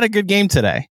player had a good game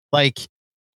today. Like,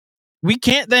 we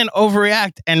can't then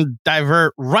overreact and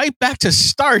divert right back to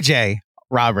Star J,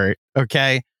 Robert,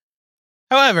 okay?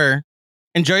 However,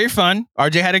 enjoy your fun.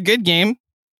 RJ had a good game.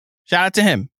 Shout out to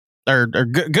him. Or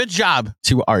good job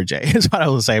to RJ is what I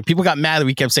will say. People got mad that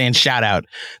we kept saying shout out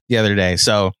the other day.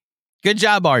 So good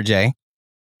job, RJ.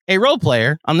 A role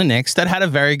player on the Knicks that had a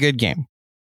very good game.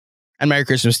 And Merry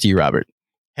Christmas to you, Robert.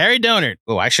 Harry Donert.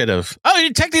 Oh, I should have. Oh,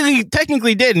 you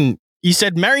technically didn't. You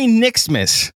said Merry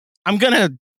Knicksmas. I'm going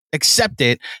to accept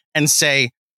it and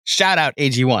say shout out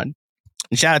AG1.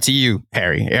 And shout out to you,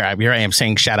 Harry. Here I am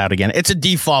saying shout out again. It's a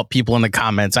default, people in the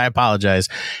comments. I apologize.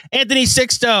 Anthony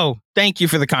Sixto, thank you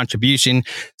for the contribution.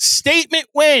 Statement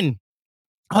win.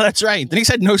 Oh, that's right. The Knicks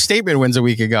had no statement wins a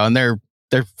week ago, and they're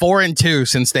 4-2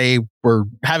 since they were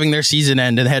having their season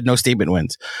end and had no statement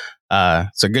wins.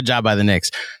 So good job by the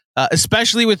Knicks,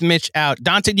 especially with Mitch out.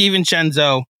 Dante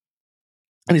DiVincenzo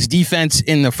and his defense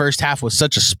in the first half was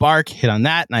such a spark. Hit on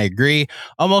that, and I agree.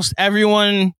 Almost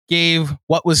everyone gave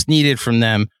what was needed from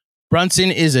them.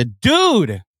 Brunson is a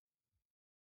dude.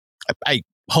 I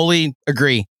wholly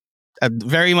agree.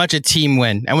 Very much a team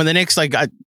win. And when the Knicks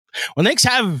when the Knicks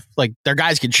have like their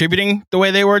guys contributing the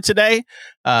way they were today,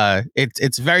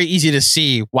 it's very easy to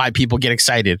see why people get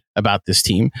excited about this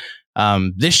team.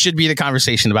 This should be the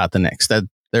conversation about the Knicks. That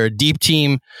they're a deep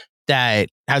team that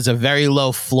has a very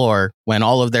low floor when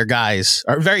all of their guys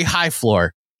are very high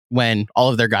floor when all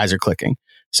of their guys are clicking.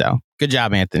 So good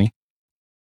job, Anthony.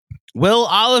 Will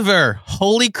Oliver,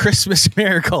 holy Christmas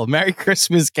miracle. Merry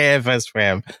Christmas, KFS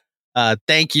fam.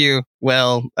 Thank you,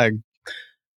 Will.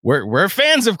 We're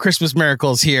fans of Christmas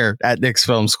miracles here at Knicks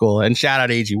Film School. And shout out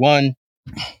AG1.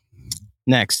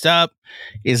 Next up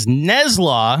is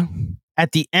Neslaw.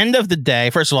 At the end of the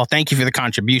day, first of all, thank you for the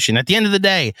contribution. At the end of the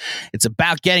day, it's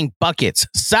about getting buckets.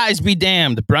 Size be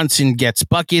damned. Brunson gets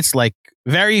buckets like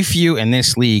very few in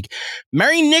this league.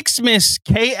 Merry Knicksmas,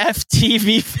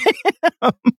 KFTV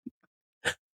fam.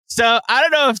 So I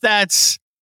don't know if that's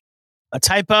a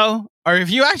typo or if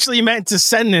you actually meant to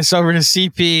send this over to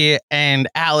CP and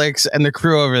Alex and the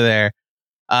crew over there.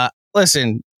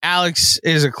 Listen, Alex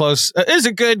is a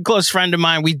good close friend of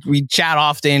mine. We chat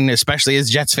often, especially as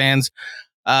Jets fans.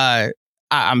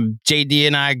 I'm JD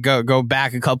and I go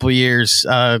back a couple years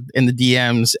in the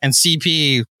DMs, and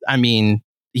CP, I mean,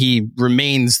 he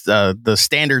remains the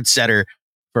standard setter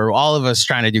for all of us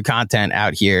trying to do content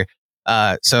out here.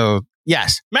 So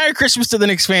Yes. Merry Christmas to the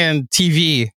Knicks fan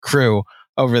TV crew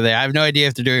over there. I have no idea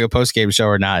if they're doing a post-game show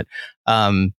or not.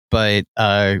 But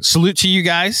salute to you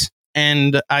guys.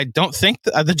 And I don't think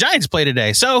the Giants play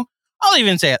today. So I'll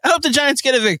even say it. I hope the Giants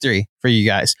get a victory for you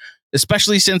guys,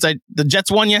 especially since the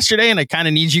Jets won yesterday, and I kind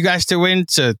of need you guys to win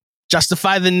to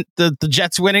justify the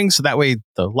Jets winning. So that way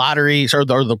the lottery or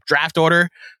the draft order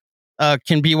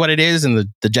can be what it is, and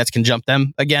the Jets can jump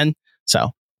them again.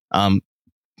 So,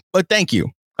 but thank you,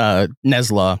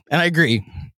 Nesla. And I agree.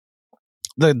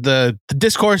 The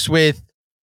discourse with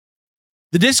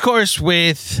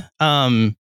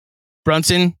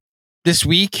Brunson this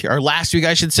week, or last week,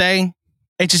 I should say,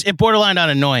 it borderlined on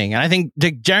annoying. And I think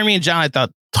Jeremy and John, I thought,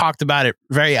 talked about it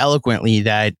very eloquently,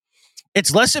 that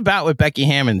it's less about what Becky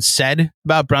Hammond said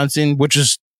about Brunson, which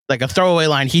is like a throwaway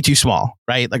line, he too small,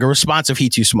 right? Like a response of he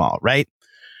too small, right?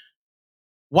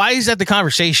 Why is that the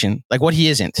conversation? Like what he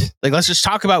isn't. Like, let's just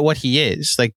talk about what he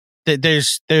is. Like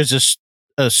there's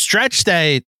a stretch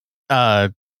that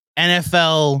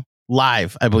NFL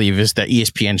Live, I believe, is the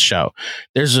ESPN show.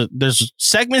 There's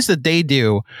segments that they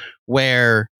do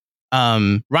where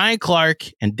Ryan Clark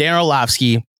and Dan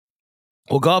Orlovsky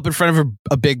will go up in front of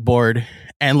a big board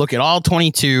and look at all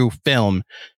 22 film,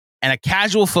 and a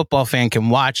casual football fan can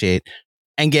watch it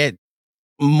and get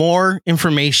more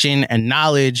information and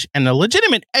knowledge and a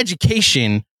legitimate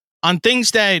education on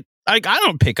things that like I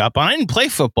don't pick up on. I didn't play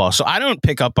football, so I don't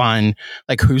pick up on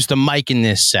like who's the mic in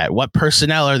this set, what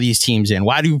personnel are these teams in,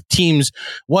 what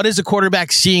is a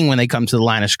quarterback seeing when they come to the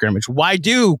line of scrimmage, why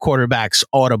do quarterbacks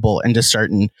audible into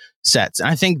certain sets. And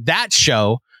I think that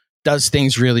show does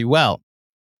things really well.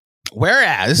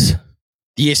 Whereas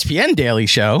the ESPN Daily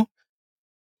Show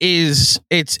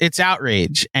it's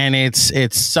outrage, and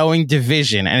it's sowing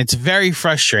division, and it's very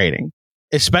frustrating,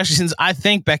 especially since I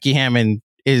think Becky Hammond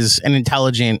is an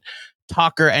intelligent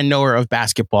talker and knower of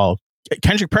basketball.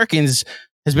 Kendrick Perkins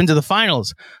has been to the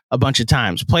finals a bunch of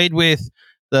times, played with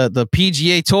the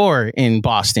PGA Tour in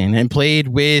Boston, and played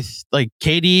with like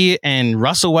KD and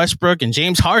Russell Westbrook and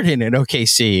James Harden in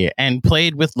OKC, and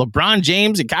played with LeBron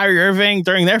James and Kyrie Irving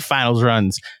during their finals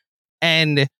runs.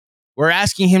 And we're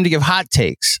asking him to give hot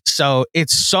takes. So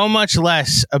it's so much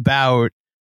less about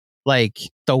like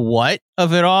the what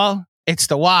of it all. It's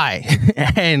the why.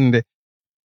 And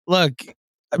look,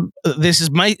 this is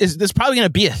probably going to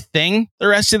be a thing the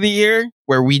rest of the year,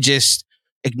 where we just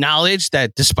acknowledge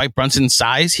that despite Brunson's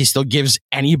size, he still gives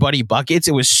anybody buckets.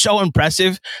 It was so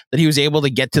impressive that he was able to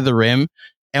get to the rim.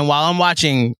 And while I'm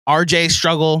watching RJ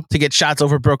struggle to get shots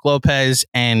over Brook Lopez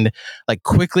and like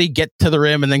quickly get to the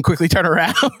rim and then quickly turn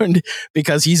around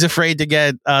because he's afraid to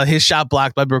get his shot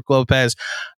blocked by Brook Lopez,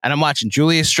 and I'm watching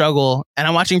Julius struggle, and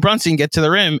I'm watching Brunson get to the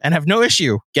rim and have no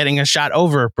issue getting a shot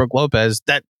over Brook Lopez,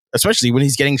 that especially when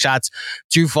he's getting shots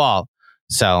to fall.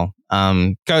 So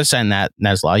go send that,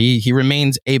 Nesla. He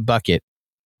remains a bucket.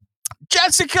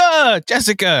 Jessica,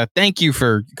 thank you for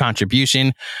your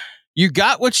contribution. You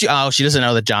got what she doesn't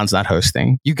know that John's not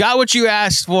hosting. You got what you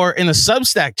asked for in the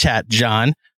Substack chat,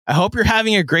 John. I hope you're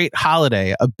having a great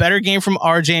holiday. A better game from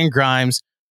RJ and Grimes.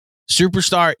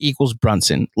 Superstar equals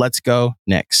Brunson. Let's go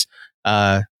Knicks.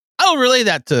 I'll relay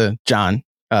that to John.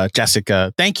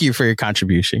 Jessica, thank you for your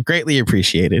contribution. Greatly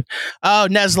appreciated. Oh,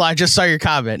 Nesla, I just saw your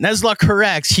comment. Nesla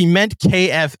corrects. He meant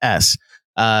KFS.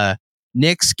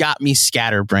 Knicks got me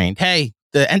scatterbrained. Hey,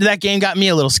 the end of that game got me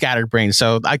a little scatterbrained,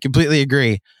 so I completely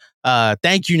agree.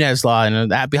 Thank you, Nesla,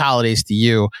 and happy holidays to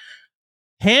you.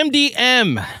 Hamdi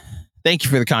M, thank you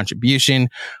for the contribution.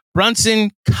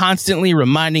 Brunson constantly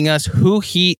reminding us who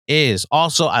he is.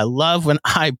 Also, I love when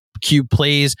IQ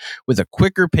plays with a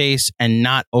quicker pace and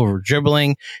not over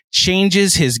dribbling.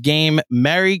 Changes his game.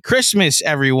 Merry Christmas,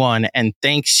 everyone, and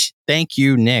thank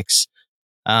you, Knicks.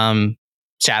 Shout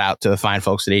out to the fine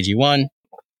folks at AG1.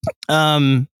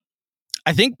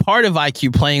 I think part of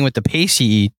IQ playing with the pace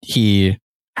he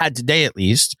had today, at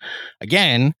least,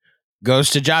 again, goes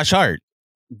to Josh Hart.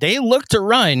 They look to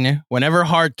run whenever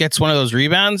Hart gets one of those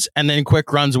rebounds, and then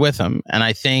quick runs with him. And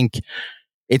I think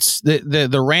it's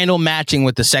the Randall matching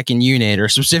with the second unit, or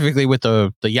specifically with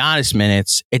the Giannis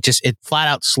minutes. It flat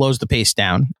out slows the pace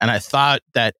down. And I thought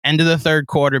that end of the third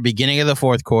quarter, beginning of the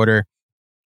fourth quarter,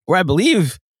 where I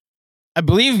believe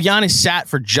Giannis sat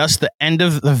for just the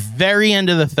very end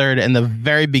of the third and the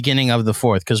very beginning of the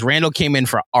fourth, because Randall came in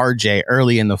for RJ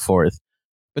early in the fourth.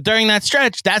 But during that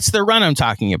stretch, that's the run I'm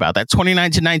talking about, that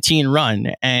 29-19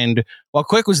 run. And while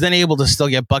Quick was then able to still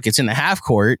get buckets in the half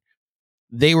court,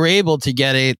 they were able to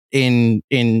get it in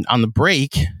on the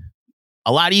break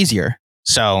a lot easier.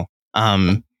 So,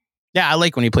 yeah, I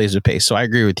like when he plays with pace. So I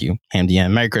agree with you,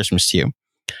 Hamdi. Merry Christmas to you.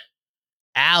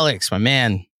 Alex, my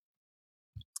man.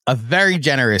 a very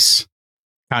generous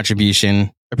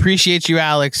contribution. Appreciate you,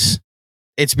 Alex.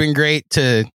 It's been great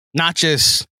to not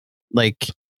just like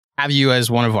have you as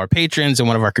one of our patrons and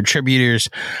one of our contributors,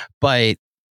 but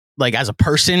like as a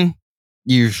person,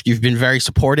 you've been very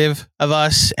supportive of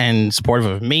us and supportive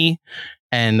of me.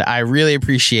 And I really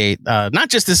appreciate not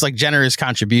just this like generous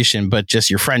contribution, but just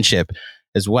your friendship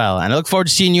as well. And I look forward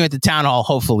to seeing you at the town hall,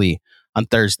 hopefully on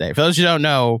Thursday. For those who don't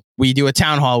know, we do a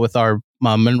town hall with our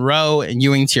Monroe and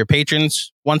Ewing tier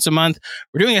patrons once a month.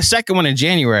 We're doing a second one in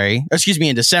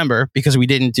in December, because we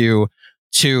didn't do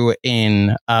one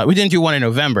in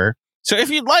November. So if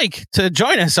you'd like to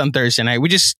join us on Thursday night, we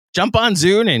just jump on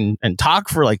Zoom and talk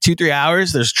for like 2-3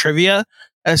 hours. There's trivia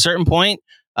at a certain point.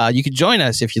 You could join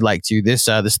us if you'd like to this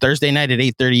Thursday night at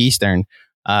 8:30 Eastern.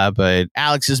 But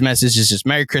Alex's message is just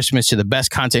Merry Christmas to the best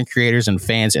content creators and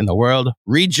fans in the world.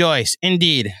 Rejoice.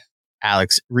 Indeed,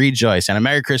 Alex, rejoice. And a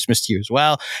Merry Christmas to you as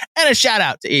well. And a shout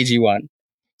out to AG1.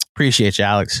 Appreciate you,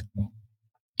 Alex.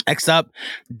 Next up,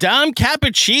 Dom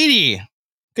Cappuccini.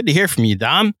 Good to hear from you,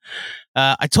 Dom.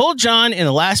 I told John in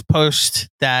the last post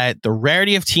that the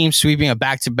rarity of teams sweeping a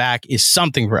back-to-back is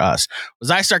something for us. Was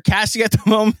I sarcastic at the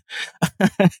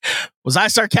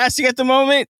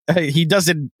moment? He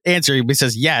doesn't answer. He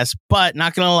says yes, but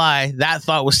not going to lie, that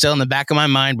thought was still in the back of my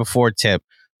mind before tip.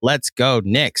 Let's go,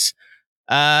 Knicks.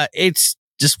 It's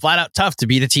just flat out tough to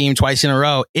beat a team twice in a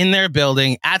row in their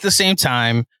building at the same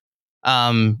time.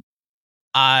 I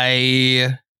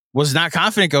was not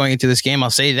confident going into this game, I'll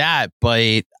say that,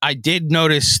 but I did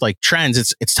notice like trends.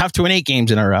 It's tough to win 8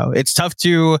 games in a row. It's tough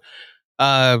to,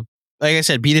 like I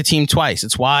said, beat a team twice.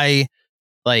 It's why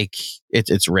like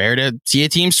it's rare to see a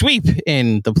team sweep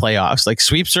in the playoffs. Like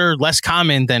sweeps are less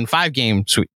common than 5-game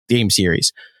game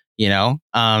series, you know?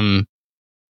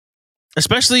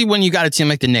 Especially when you got a team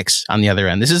like the Knicks on the other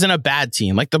end. This isn't a bad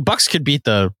team. Like the Bucks could beat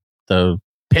the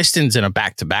Pistons in a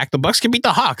back-to-back. The Bucks can beat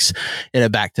the Hawks in a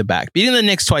back-to-back. Beating the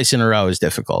Knicks twice in a row is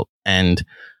difficult. And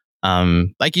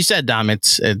like you said, Dom,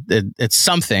 it's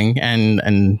something.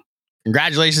 And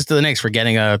congratulations to the Knicks for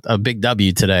getting a big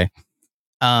W today.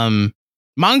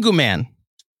 Mangu Man.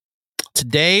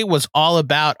 Today was all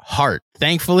about heart.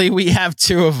 Thankfully, we have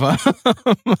 2 of them.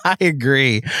 I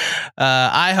agree.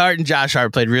 Hart and Josh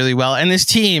Hart played really well. And this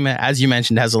team, as you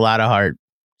mentioned, has a lot of heart.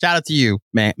 Shout out to you,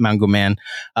 Mango Man.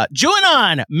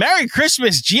 Juanon, Merry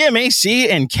Christmas, GMAC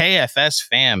and KFS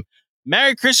fam.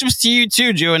 Merry Christmas to you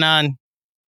too, Juanon.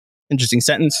 Interesting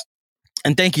sentence.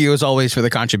 And thank you, as always, for the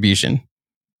contribution.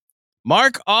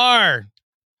 Mark R.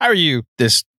 How are you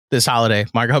this holiday?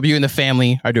 Mark, I hope you and the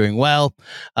family are doing well.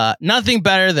 Nothing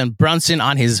better than Brunson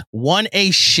on his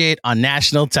 1A shit on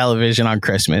national television on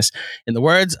Christmas. In the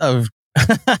words of...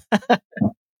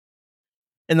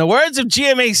 In the words of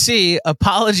GMAC,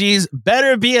 apologies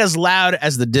better be as loud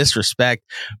as the disrespect.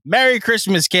 Merry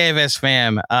Christmas, KFS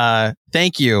fam.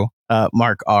 Thank you,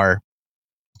 Mark R.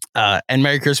 And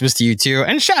Merry Christmas to you too.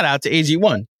 And shout out to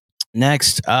AG1.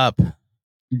 Next up,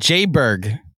 Jay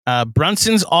Berg.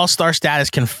 Brunson's all-star status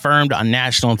confirmed on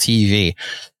national TV.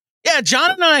 Yeah,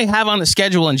 John and I have on the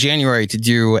schedule in January to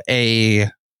do a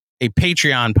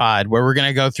Patreon pod where we're going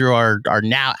to go through our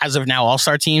now, as of now,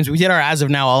 all-star teams. We did our as of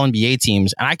now all-NBA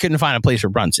teams, and I couldn't find a place for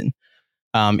Brunson.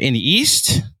 In the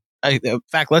East, in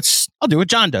fact, I'll do what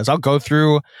John does. I'll go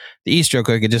through the East real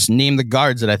quick and just name the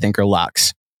guards that I think are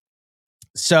locks.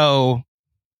 So,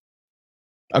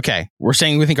 okay, we're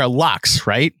saying we think are locks,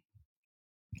 right?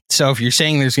 So if you're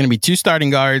saying there's going to be 2 starting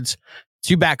guards,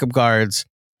 2 backup guards,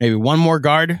 maybe 1 more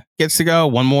guard gets to go,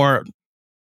 1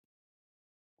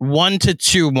 to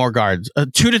 2 more guards,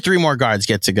 2 to 3 more guards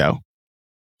get to go.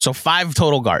 So 5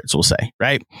 total guards, we'll say,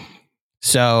 right?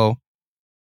 So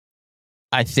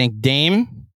I think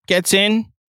Dame gets in.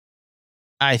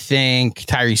 I think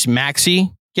Tyrese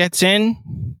Maxey gets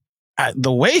in.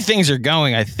 The way things are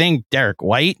going, I think Derek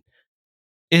White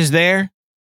is there.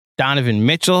 Donovan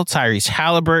Mitchell, Tyrese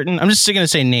Halliburton. I'm just going to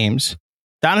say names.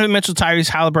 Donovan Mitchell, Tyrese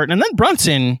Halliburton, and then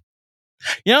Brunson.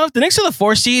 You know, if the Knicks are the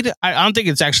 4 seed, I don't think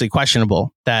it's actually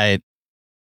questionable that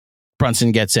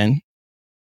Brunson gets in.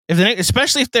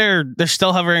 Especially if they're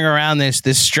still hovering around this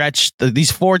stretch,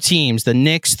 these 4 teams, the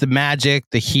Knicks, the Magic,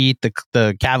 the Heat,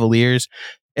 the Cavaliers,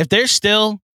 if they're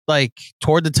still like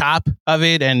toward the top of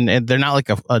it and they're not like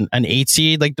an 8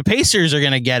 seed, like the Pacers are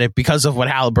going to get it because of what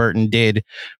Halliburton did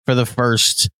for the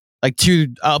first like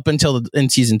 2 up until the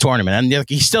in-season tournament. And like,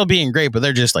 he's still being great, but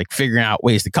they're just like figuring out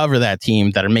ways to cover that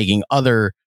team that are making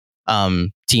other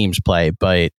teams play.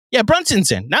 But yeah,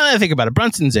 Brunson's in. Now that I think about it,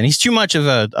 Brunson's in. He's too much of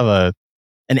an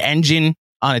engine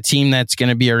on a team that's going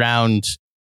to be around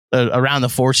the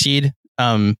 4 seed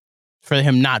for for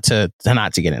him not to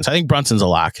get in. So I think Brunson's a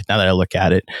lock now that I look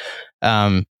at it.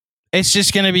 It's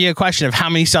just going to be a question of how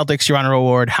many Celtics you want to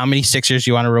reward, how many Sixers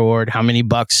you want to reward, how many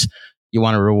Bucks you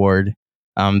want to reward.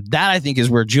 That I think is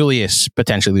where Julius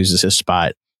potentially loses his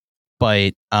spot.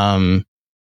 But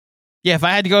if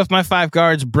I had to go with my 5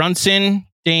 guards, Brunson,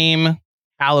 Dame,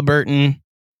 Halliburton,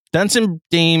 Brunson,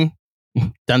 Dame,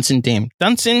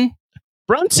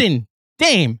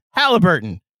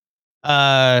 Halliburton,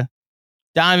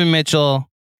 Donovan Mitchell,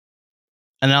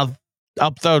 and I'll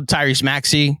throw Tyrese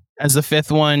Maxey as the 5th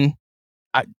one.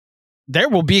 There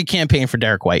will be a campaign for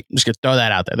Derek White. I'm just going to throw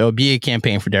that out there. There will be a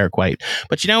campaign for Derek White.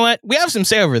 But you know what? We have some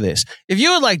say over this. If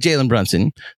you would like Jalen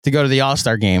Brunson to go to the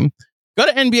All-Star game, go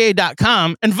to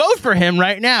NBA.com and vote for him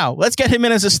right now. Let's get him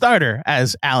in as a starter,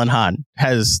 as Alan Hahn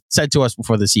has said to us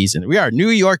before the season. We are New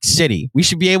York City. We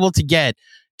should be able to get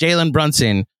Jalen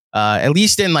Brunson at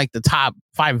least in like the top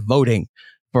 5 voting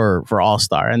for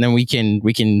All-Star. And then we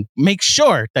can make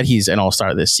sure that he's an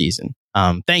All-Star this season.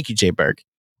 Thank you, Jay Berg.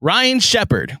 Ryan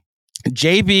Shepard.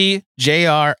 JB,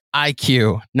 JR,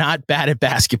 IQ, not bad at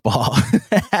basketball.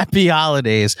 Happy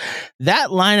holidays. That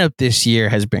lineup this year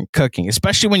has been cooking,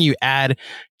 especially when you add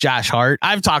Josh Hart.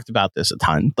 I've talked about this a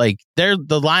ton. Like the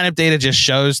lineup data just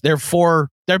shows their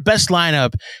best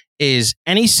lineup is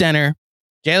any center,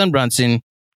 Jalen Brunson,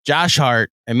 Josh Hart,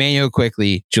 Emmanuel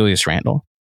Quickley, Julius Randle.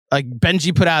 Like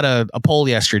Benji put out a poll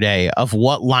yesterday of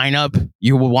what lineup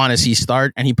you would want to see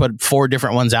start, and he put 4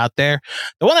 different ones out there.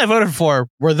 The one I voted for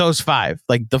were those 5,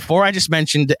 like the 4 I just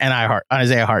mentioned, and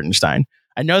Isaiah Hartenstein.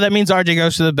 I know that means RJ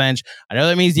goes to the bench. I know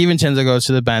that means DiVincenzo goes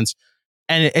to the bench,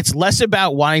 and it's less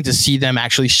about wanting to see them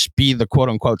actually be the quote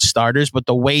unquote starters, but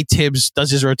the way Tibbs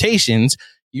does his rotations,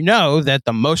 you know that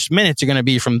the most minutes are going to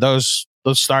be from those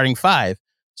starting 5.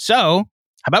 So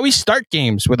how about we start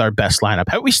games with our best lineup?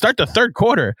 How about we start the third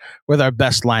quarter with our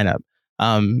best lineup?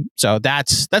 So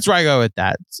that's where I go with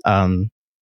that.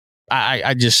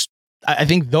 I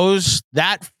think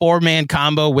that 4-man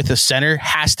combo with a center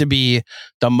has to be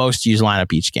the most used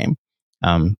lineup each game.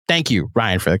 Thank you,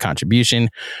 Ryan, for the contribution.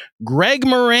 Greg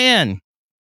Moran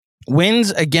wins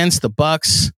against the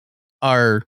Bucks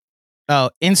are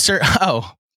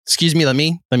excuse me, let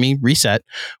me reset.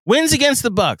 Wins against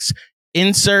the Bucks.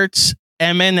 Inserts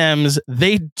M&M's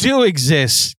They Do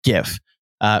Exist GIF.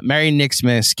 Merry Knicks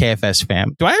Miss KFS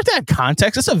fam. Do I have to add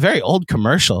context? That's a very old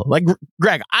commercial. Like,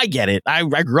 Greg, I get it. I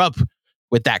grew up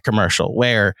with that commercial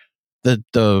where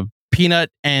the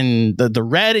peanut and the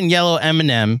red and yellow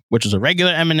M&M, which was a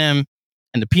regular M&M,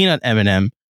 and the peanut M&M,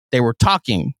 they were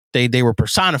talking. They were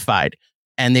personified,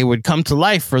 and they would come to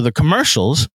life for the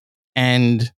commercials.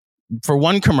 And for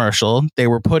one commercial, they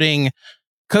were putting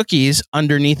cookies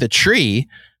underneath a tree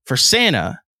for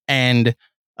Santa, and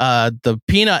the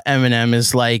peanut M&M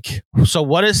is like, so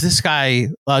what is this guy?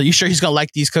 You sure he's gonna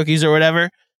like these cookies or whatever?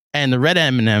 And the red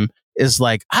M&M is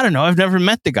like, I don't know, I've never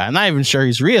met the guy. I'm not even sure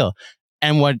he's real.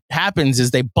 And what happens is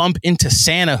they bump into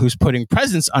Santa, who's putting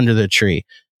presents under the tree,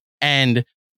 and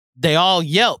they all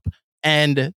yelp.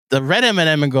 And the red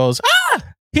M&M goes,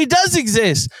 he does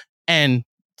exist. And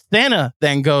Santa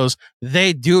then goes,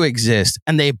 they do exist.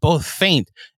 And they both faint.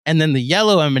 And then the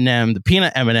yellow M&M, the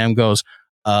peanut M&M goes,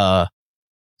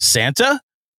 Santa?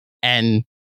 And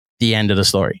the end of the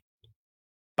story.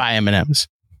 By M&M's.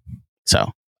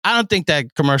 So I don't think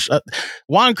that commercial...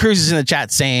 Juan Cruz is in the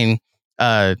chat saying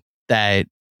that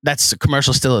that's a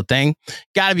commercial still a thing.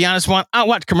 Gotta be honest, Juan, I don't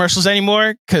watch commercials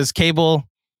anymore because cable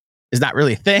is not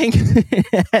really a thing.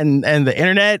 and the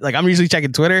internet, like I'm usually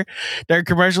checking Twitter, their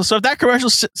commercials. So if that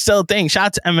commercial's still a thing, shout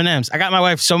out to M&M's. I got my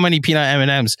wife so many peanut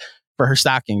M&M's for her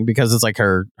stocking because it's like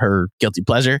her guilty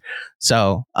pleasure.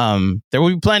 So there will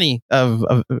be plenty of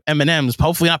M&M's,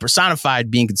 hopefully not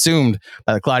personified, being consumed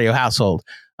by the Claudio household.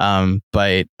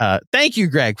 But thank you,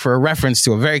 Greg, for a reference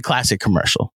to a very classic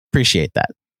commercial. Appreciate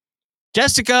that.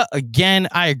 Jessica, again,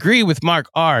 I agree with Mark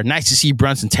R. Nice to see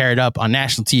Brunson tear it up on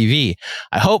national TV.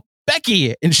 I hope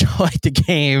Becky enjoyed the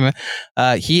game.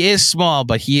 He is small,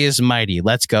 but he is mighty.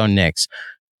 Let's go, Knicks.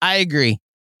 I agree.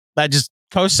 I just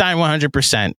co-sign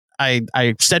 100%.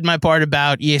 I said my part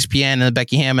about ESPN and the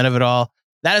Becky Hammond of it all.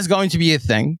 That is going to be a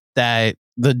thing, that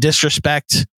the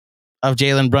disrespect of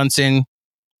Jalen Brunson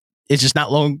is just not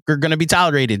longer going to be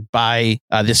tolerated by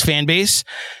this fan base.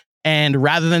 And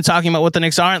rather than talking about what the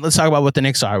Knicks aren't, let's talk about what the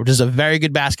Knicks are, which is a very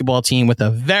good basketball team with a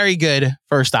very good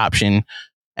first option.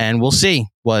 And we'll see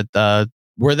where that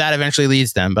eventually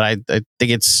leads them. But I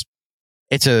think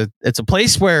it's a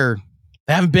place where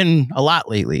they haven't been a lot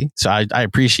lately. So I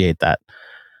appreciate that.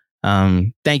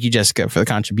 Thank you, Jessica, for the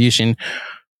contribution.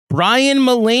 Brian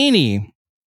Mullaney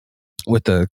with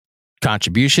the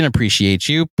contribution. Appreciate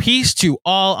you. Peace to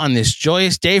all on this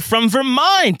joyous day from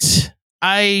Vermont.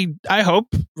 I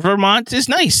hope Vermont is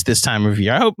nice this time of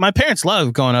year. I hope my parents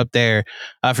love going up there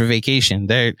for vacation.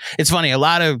 It's funny. A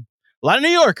lot of New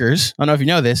Yorkers, I don't know if you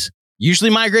know this, usually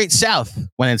migrate south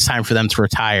when it's time for them to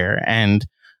retire. And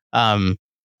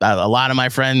a lot of my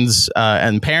friends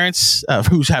and parents a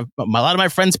lot of my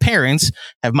friends' parents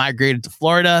have migrated to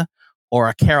Florida or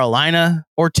a Carolina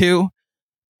or two.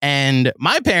 And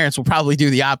my parents will probably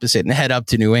do the opposite and head up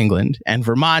to New England. And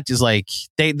Vermont is like,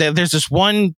 there's this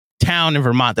one town in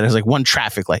Vermont that has like one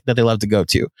traffic light that they love to go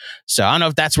to. So I don't know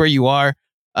if that's where you are,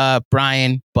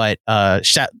 Brian, but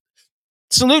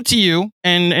salute to you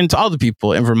and to all the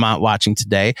people in Vermont watching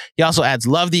today. He also adds,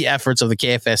 love the efforts of the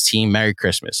KFS team. Merry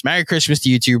Christmas. Merry Christmas to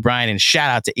you too, Brian, and shout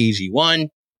out to AG1.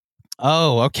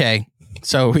 Oh, okay.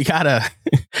 So we got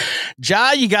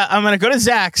I'm going to go to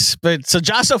Zach's, but so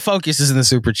Ja So Focus is in the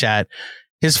super chat.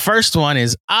 His first one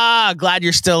is, glad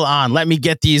you're still on. Let me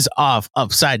get these off.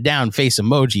 Upside down face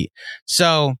emoji.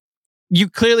 So you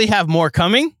clearly have more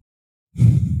coming.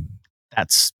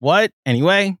 That's what?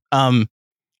 Anyway, I'm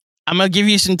going to give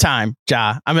you some time,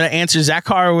 Ja. I'm going to answer Zach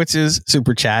Horowitz's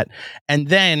super chat, and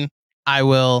then I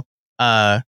will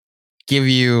give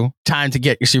you time to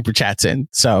get your super chats in.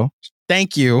 So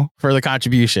thank you for the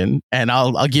contribution, and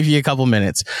I'll give you a couple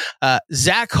minutes.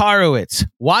 Zach Horowitz,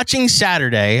 watching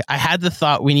Saturday, I had the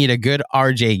thought we need a good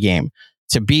RJ game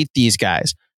to beat these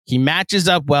guys. He matches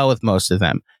up well with most of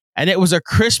them. And it was a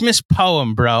Christmas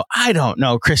poem, bro. I don't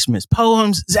know Christmas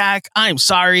poems, Zach. I'm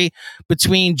sorry.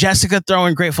 Between Jessica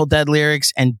throwing Grateful Dead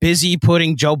lyrics and Busy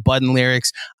putting Joe Budden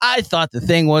lyrics, I thought the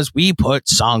thing was we put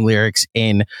song lyrics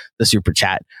in the super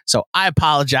chat. So I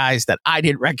apologize that I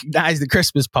didn't recognize the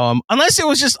Christmas poem, unless it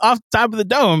was just off the top of the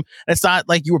dome. It's not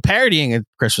like you were parodying a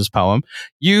Christmas poem.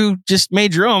 You just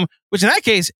made your own, which in that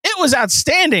case, it was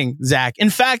outstanding, Zach. In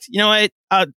fact, you know what?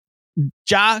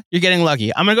 Ja, you're getting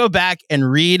lucky. I'm going to go back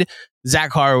and read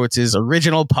Zach Horowitz's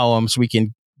original poem so we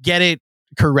can get it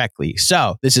correctly.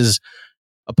 So this is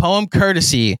a poem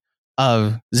courtesy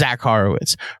of Zach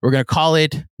Horowitz. We're going to call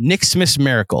it Knicksmas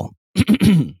Miracle.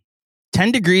 10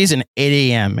 degrees and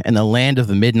 8 a.m. in the land of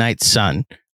the midnight sun.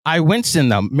 I winced in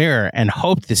the mirror and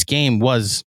hoped this game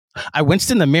was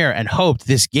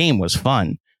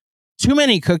fun. Too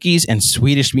many cookies and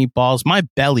Swedish meatballs, my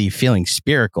belly feeling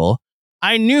spherical.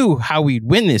 I knew how we'd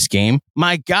win this game.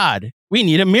 My God, we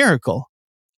need a miracle.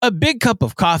 A big cup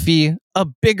of coffee, a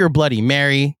bigger Bloody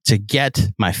Mary to get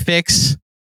my fix.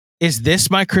 Is this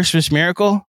my Christmas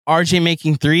miracle? RJ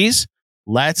making threes?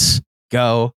 Let's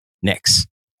go Knicks.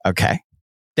 Okay.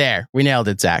 There, we nailed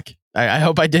it, Zach. I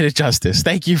hope I did it justice.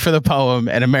 Thank you for the poem,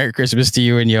 and a Merry Christmas to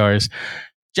you and yours.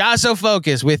 Ja So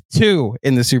Focus with 2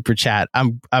 in the super chat.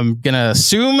 I'm gonna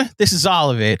assume this is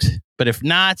all of it, but if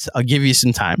not, I'll give you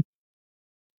some time.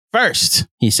 First,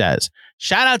 he says,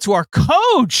 shout out to our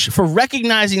coach for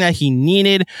recognizing that he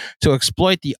needed to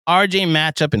exploit the RJ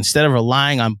matchup instead of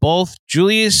relying on both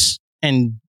Julius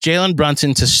and Jalen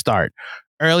Brunson to start.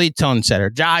 Early tone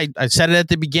setter. Ja, I said it at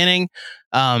the beginning.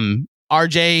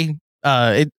 RJ,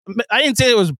 I didn't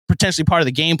say it was potentially part of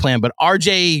the game plan, but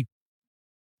RJ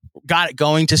got it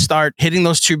going to start hitting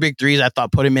those 2 big threes. I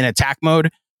thought put him in attack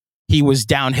mode. He was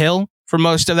downhill for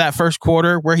most of that first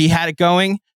quarter where he had it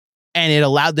going. And it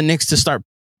allowed the Knicks to start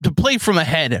to play from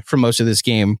ahead for most of this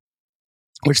game,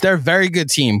 which they're a very good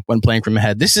team when playing from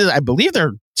ahead. I believe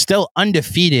they're still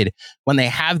undefeated when they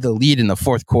have the lead in the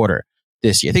fourth quarter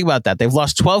this year. Think about that. They've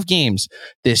lost 12 games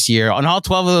this year. On all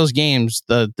 12 of those games,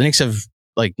 the Knicks have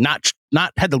not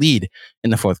had the lead in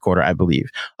the fourth quarter, I believe.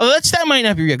 Although that stat might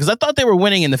not be real because I thought they were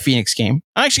winning in the Phoenix game.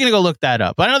 I'm actually going to go look that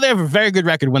up. I know they have a very good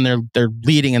record when they're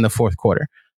leading in the fourth quarter.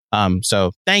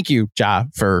 So thank you, Ja,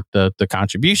 for the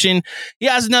contribution. He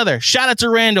has another shout out to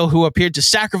Randall, who appeared to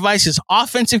sacrifice his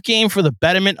offensive game for the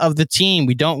betterment of the team.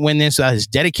 We don't win this without his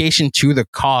dedication to the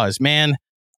cause. Man,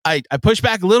 I pushed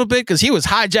back a little bit because he was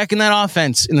hijacking that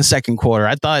offense in the second quarter.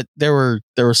 I thought there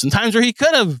were some times where he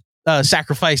could have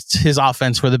sacrificed his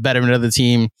offense for the betterment of the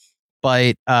team,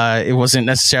 but it wasn't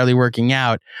necessarily working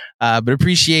out. But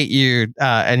appreciate you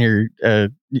and your.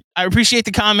 I appreciate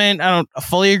the comment. I don't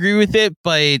fully agree with it,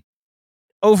 but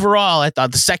overall, I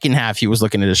thought the second half he was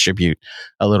looking to distribute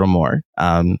a little more.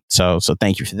 So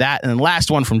thank you for that. And then last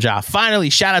one from Ja. Finally,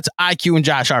 shout out to IQ and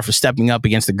Josh Hart for stepping up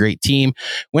against a great team.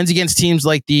 Wins against teams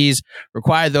like these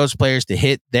require those players to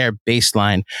hit their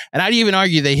baseline. And I'd even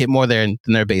argue they hit more than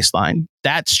their baseline.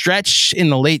 That stretch in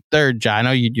the late third, Ja, I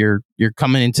know you're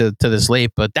coming into this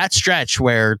late, but that stretch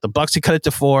where the Bucks had cut it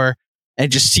to 4, and it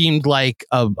just seemed like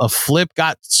a flip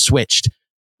got switched.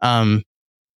 A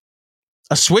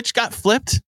switch got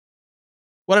flipped.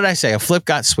 what did I say? A flip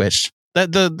got switched.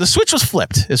 The switch was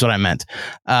flipped is what I meant.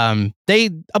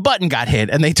 A button got hit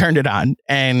and they turned it on.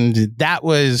 And that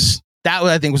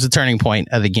I think was the turning point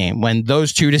of the game when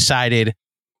those two decided,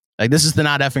 like, this is the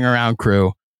not effing around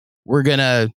crew. We're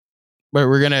gonna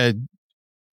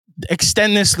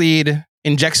extend this lead,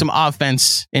 inject some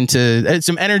offense into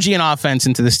some energy and offense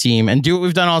into this team, and do what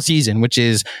we've done all season, which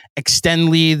is extend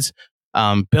leads,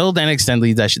 build and extend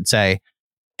leads, I should say.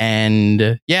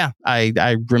 And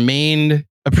I remained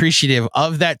appreciative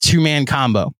of that 2-man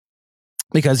combo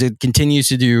because it continues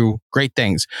to do great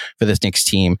things for this Knicks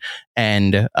team.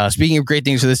 And speaking of great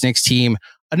things for this Knicks team,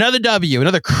 another W,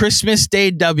 another Christmas Day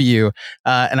W.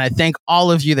 And I thank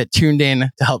all of you that tuned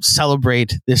in to help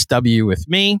celebrate this W with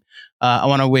me. I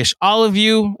want to wish all of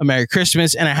you a Merry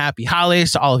Christmas and a Happy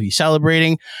Holidays to all of you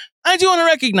celebrating. I do want to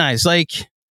recognize,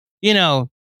 it's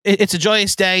a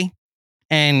joyous day.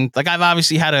 And I've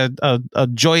obviously had a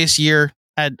joyous year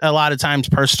at a lot of times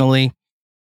personally.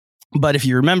 But if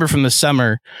you remember from the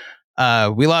summer,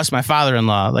 we lost my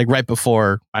father-in-law right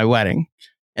before my wedding.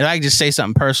 And I can just say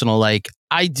something personal.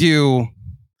 I do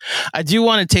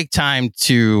want to take time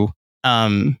to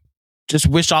just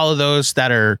wish all of those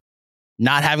that are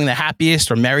not having the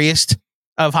happiest or merriest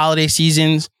of holiday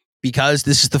seasons, because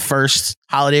this is the first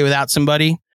holiday without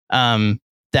somebody, that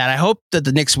I hope that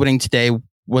the Knicks winning today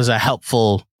was a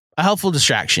helpful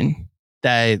distraction.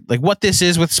 That what this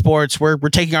is with sports, we're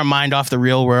taking our mind off the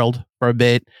real world for a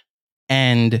bit.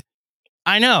 And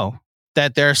I know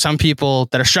that there are some people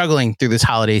that are struggling through this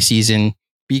holiday season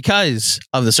because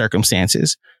of the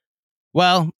circumstances.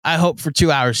 Well, I hope for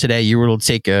 2 hours today you were able to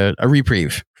take a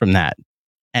reprieve from that,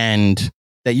 and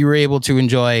that you were able to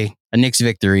enjoy a Knicks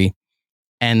victory,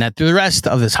 and that through the rest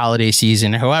of this holiday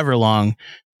season, however long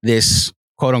this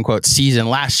quote unquote season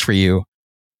lasts for you,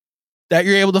 that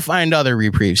you're able to find other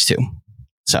reprieves too.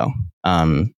 So,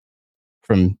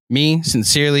 from me,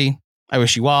 sincerely, I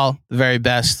wish you all the very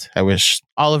best. I wish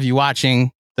all of you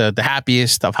watching the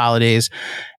happiest of holidays.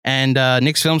 And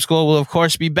Knicks Film School will, of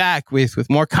course, be back with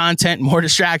more content, more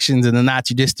distractions in the not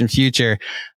too distant future.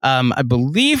 I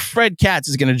believe Fred Katz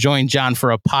is going to join John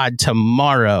for a pod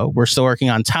tomorrow. We're still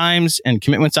working on times and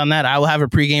commitments on that. I will have a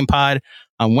pregame pod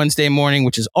on Wednesday morning,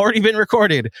 which has already been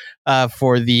recorded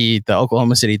for the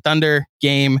Oklahoma City Thunder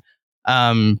game.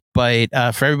 But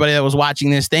for everybody that was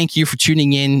watching this, thank you for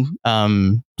tuning in.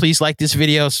 Please like this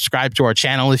video, subscribe to our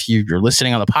channel. If you're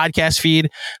listening on the podcast feed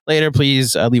later,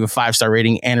 please leave a 5-star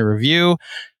rating and a review.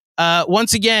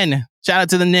 Once again, shout out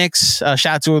to the Knicks, shout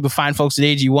out to the fine folks at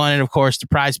AG1, and of course the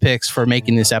Prize Picks for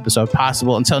making this episode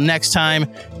possible. Until next time,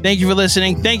 thank you for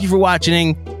listening, thank you for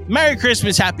watching. Merry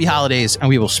Christmas, Happy Holidays, and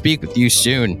we will speak with you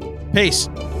soon. Peace.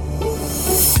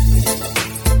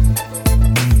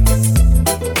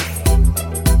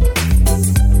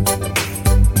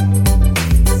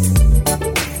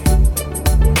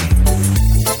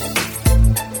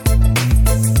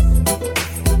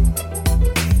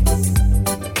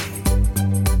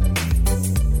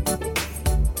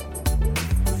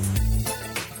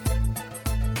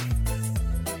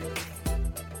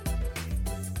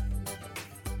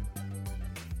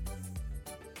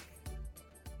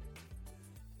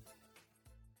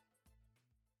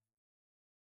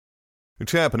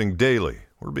 It's happening daily.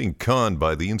 We're being conned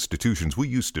by the institutions we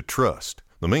used to trust.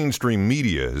 The mainstream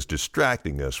media is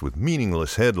distracting us with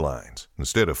meaningless headlines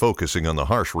instead of focusing on the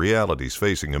harsh realities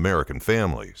facing American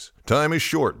families. Time is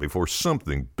short before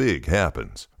something big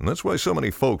happens, and that's why so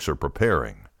many folks are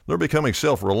preparing. They're becoming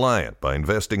self-reliant by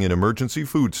investing in emergency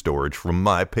food storage from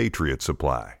My Patriot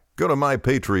Supply. Go to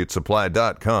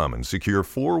MyPatriotSupply.com and secure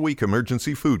 4-week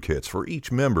emergency food kits for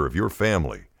each member of your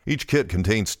family. Each kit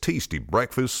contains tasty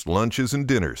breakfasts, lunches, and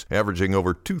dinners, averaging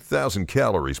over 2,000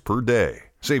 calories per day.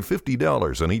 Save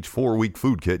 $50 on each 4-week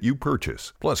food kit you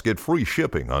purchase, plus get free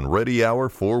shipping on Ready Hour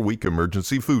 4-week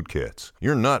emergency food kits.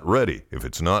 You're not ready if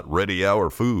it's not Ready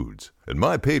Hour foods. At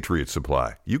My Patriot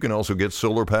Supply, you can also get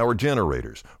solar power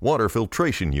generators, water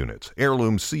filtration units,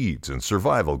 heirloom seeds, and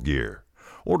survival gear.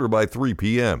 Order by 3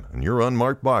 p.m. and your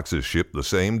unmarked boxes ship the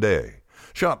same day.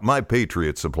 Shop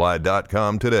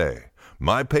MyPatriotSupply.com today.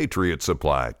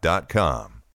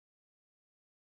 MyPatriotSupply.com.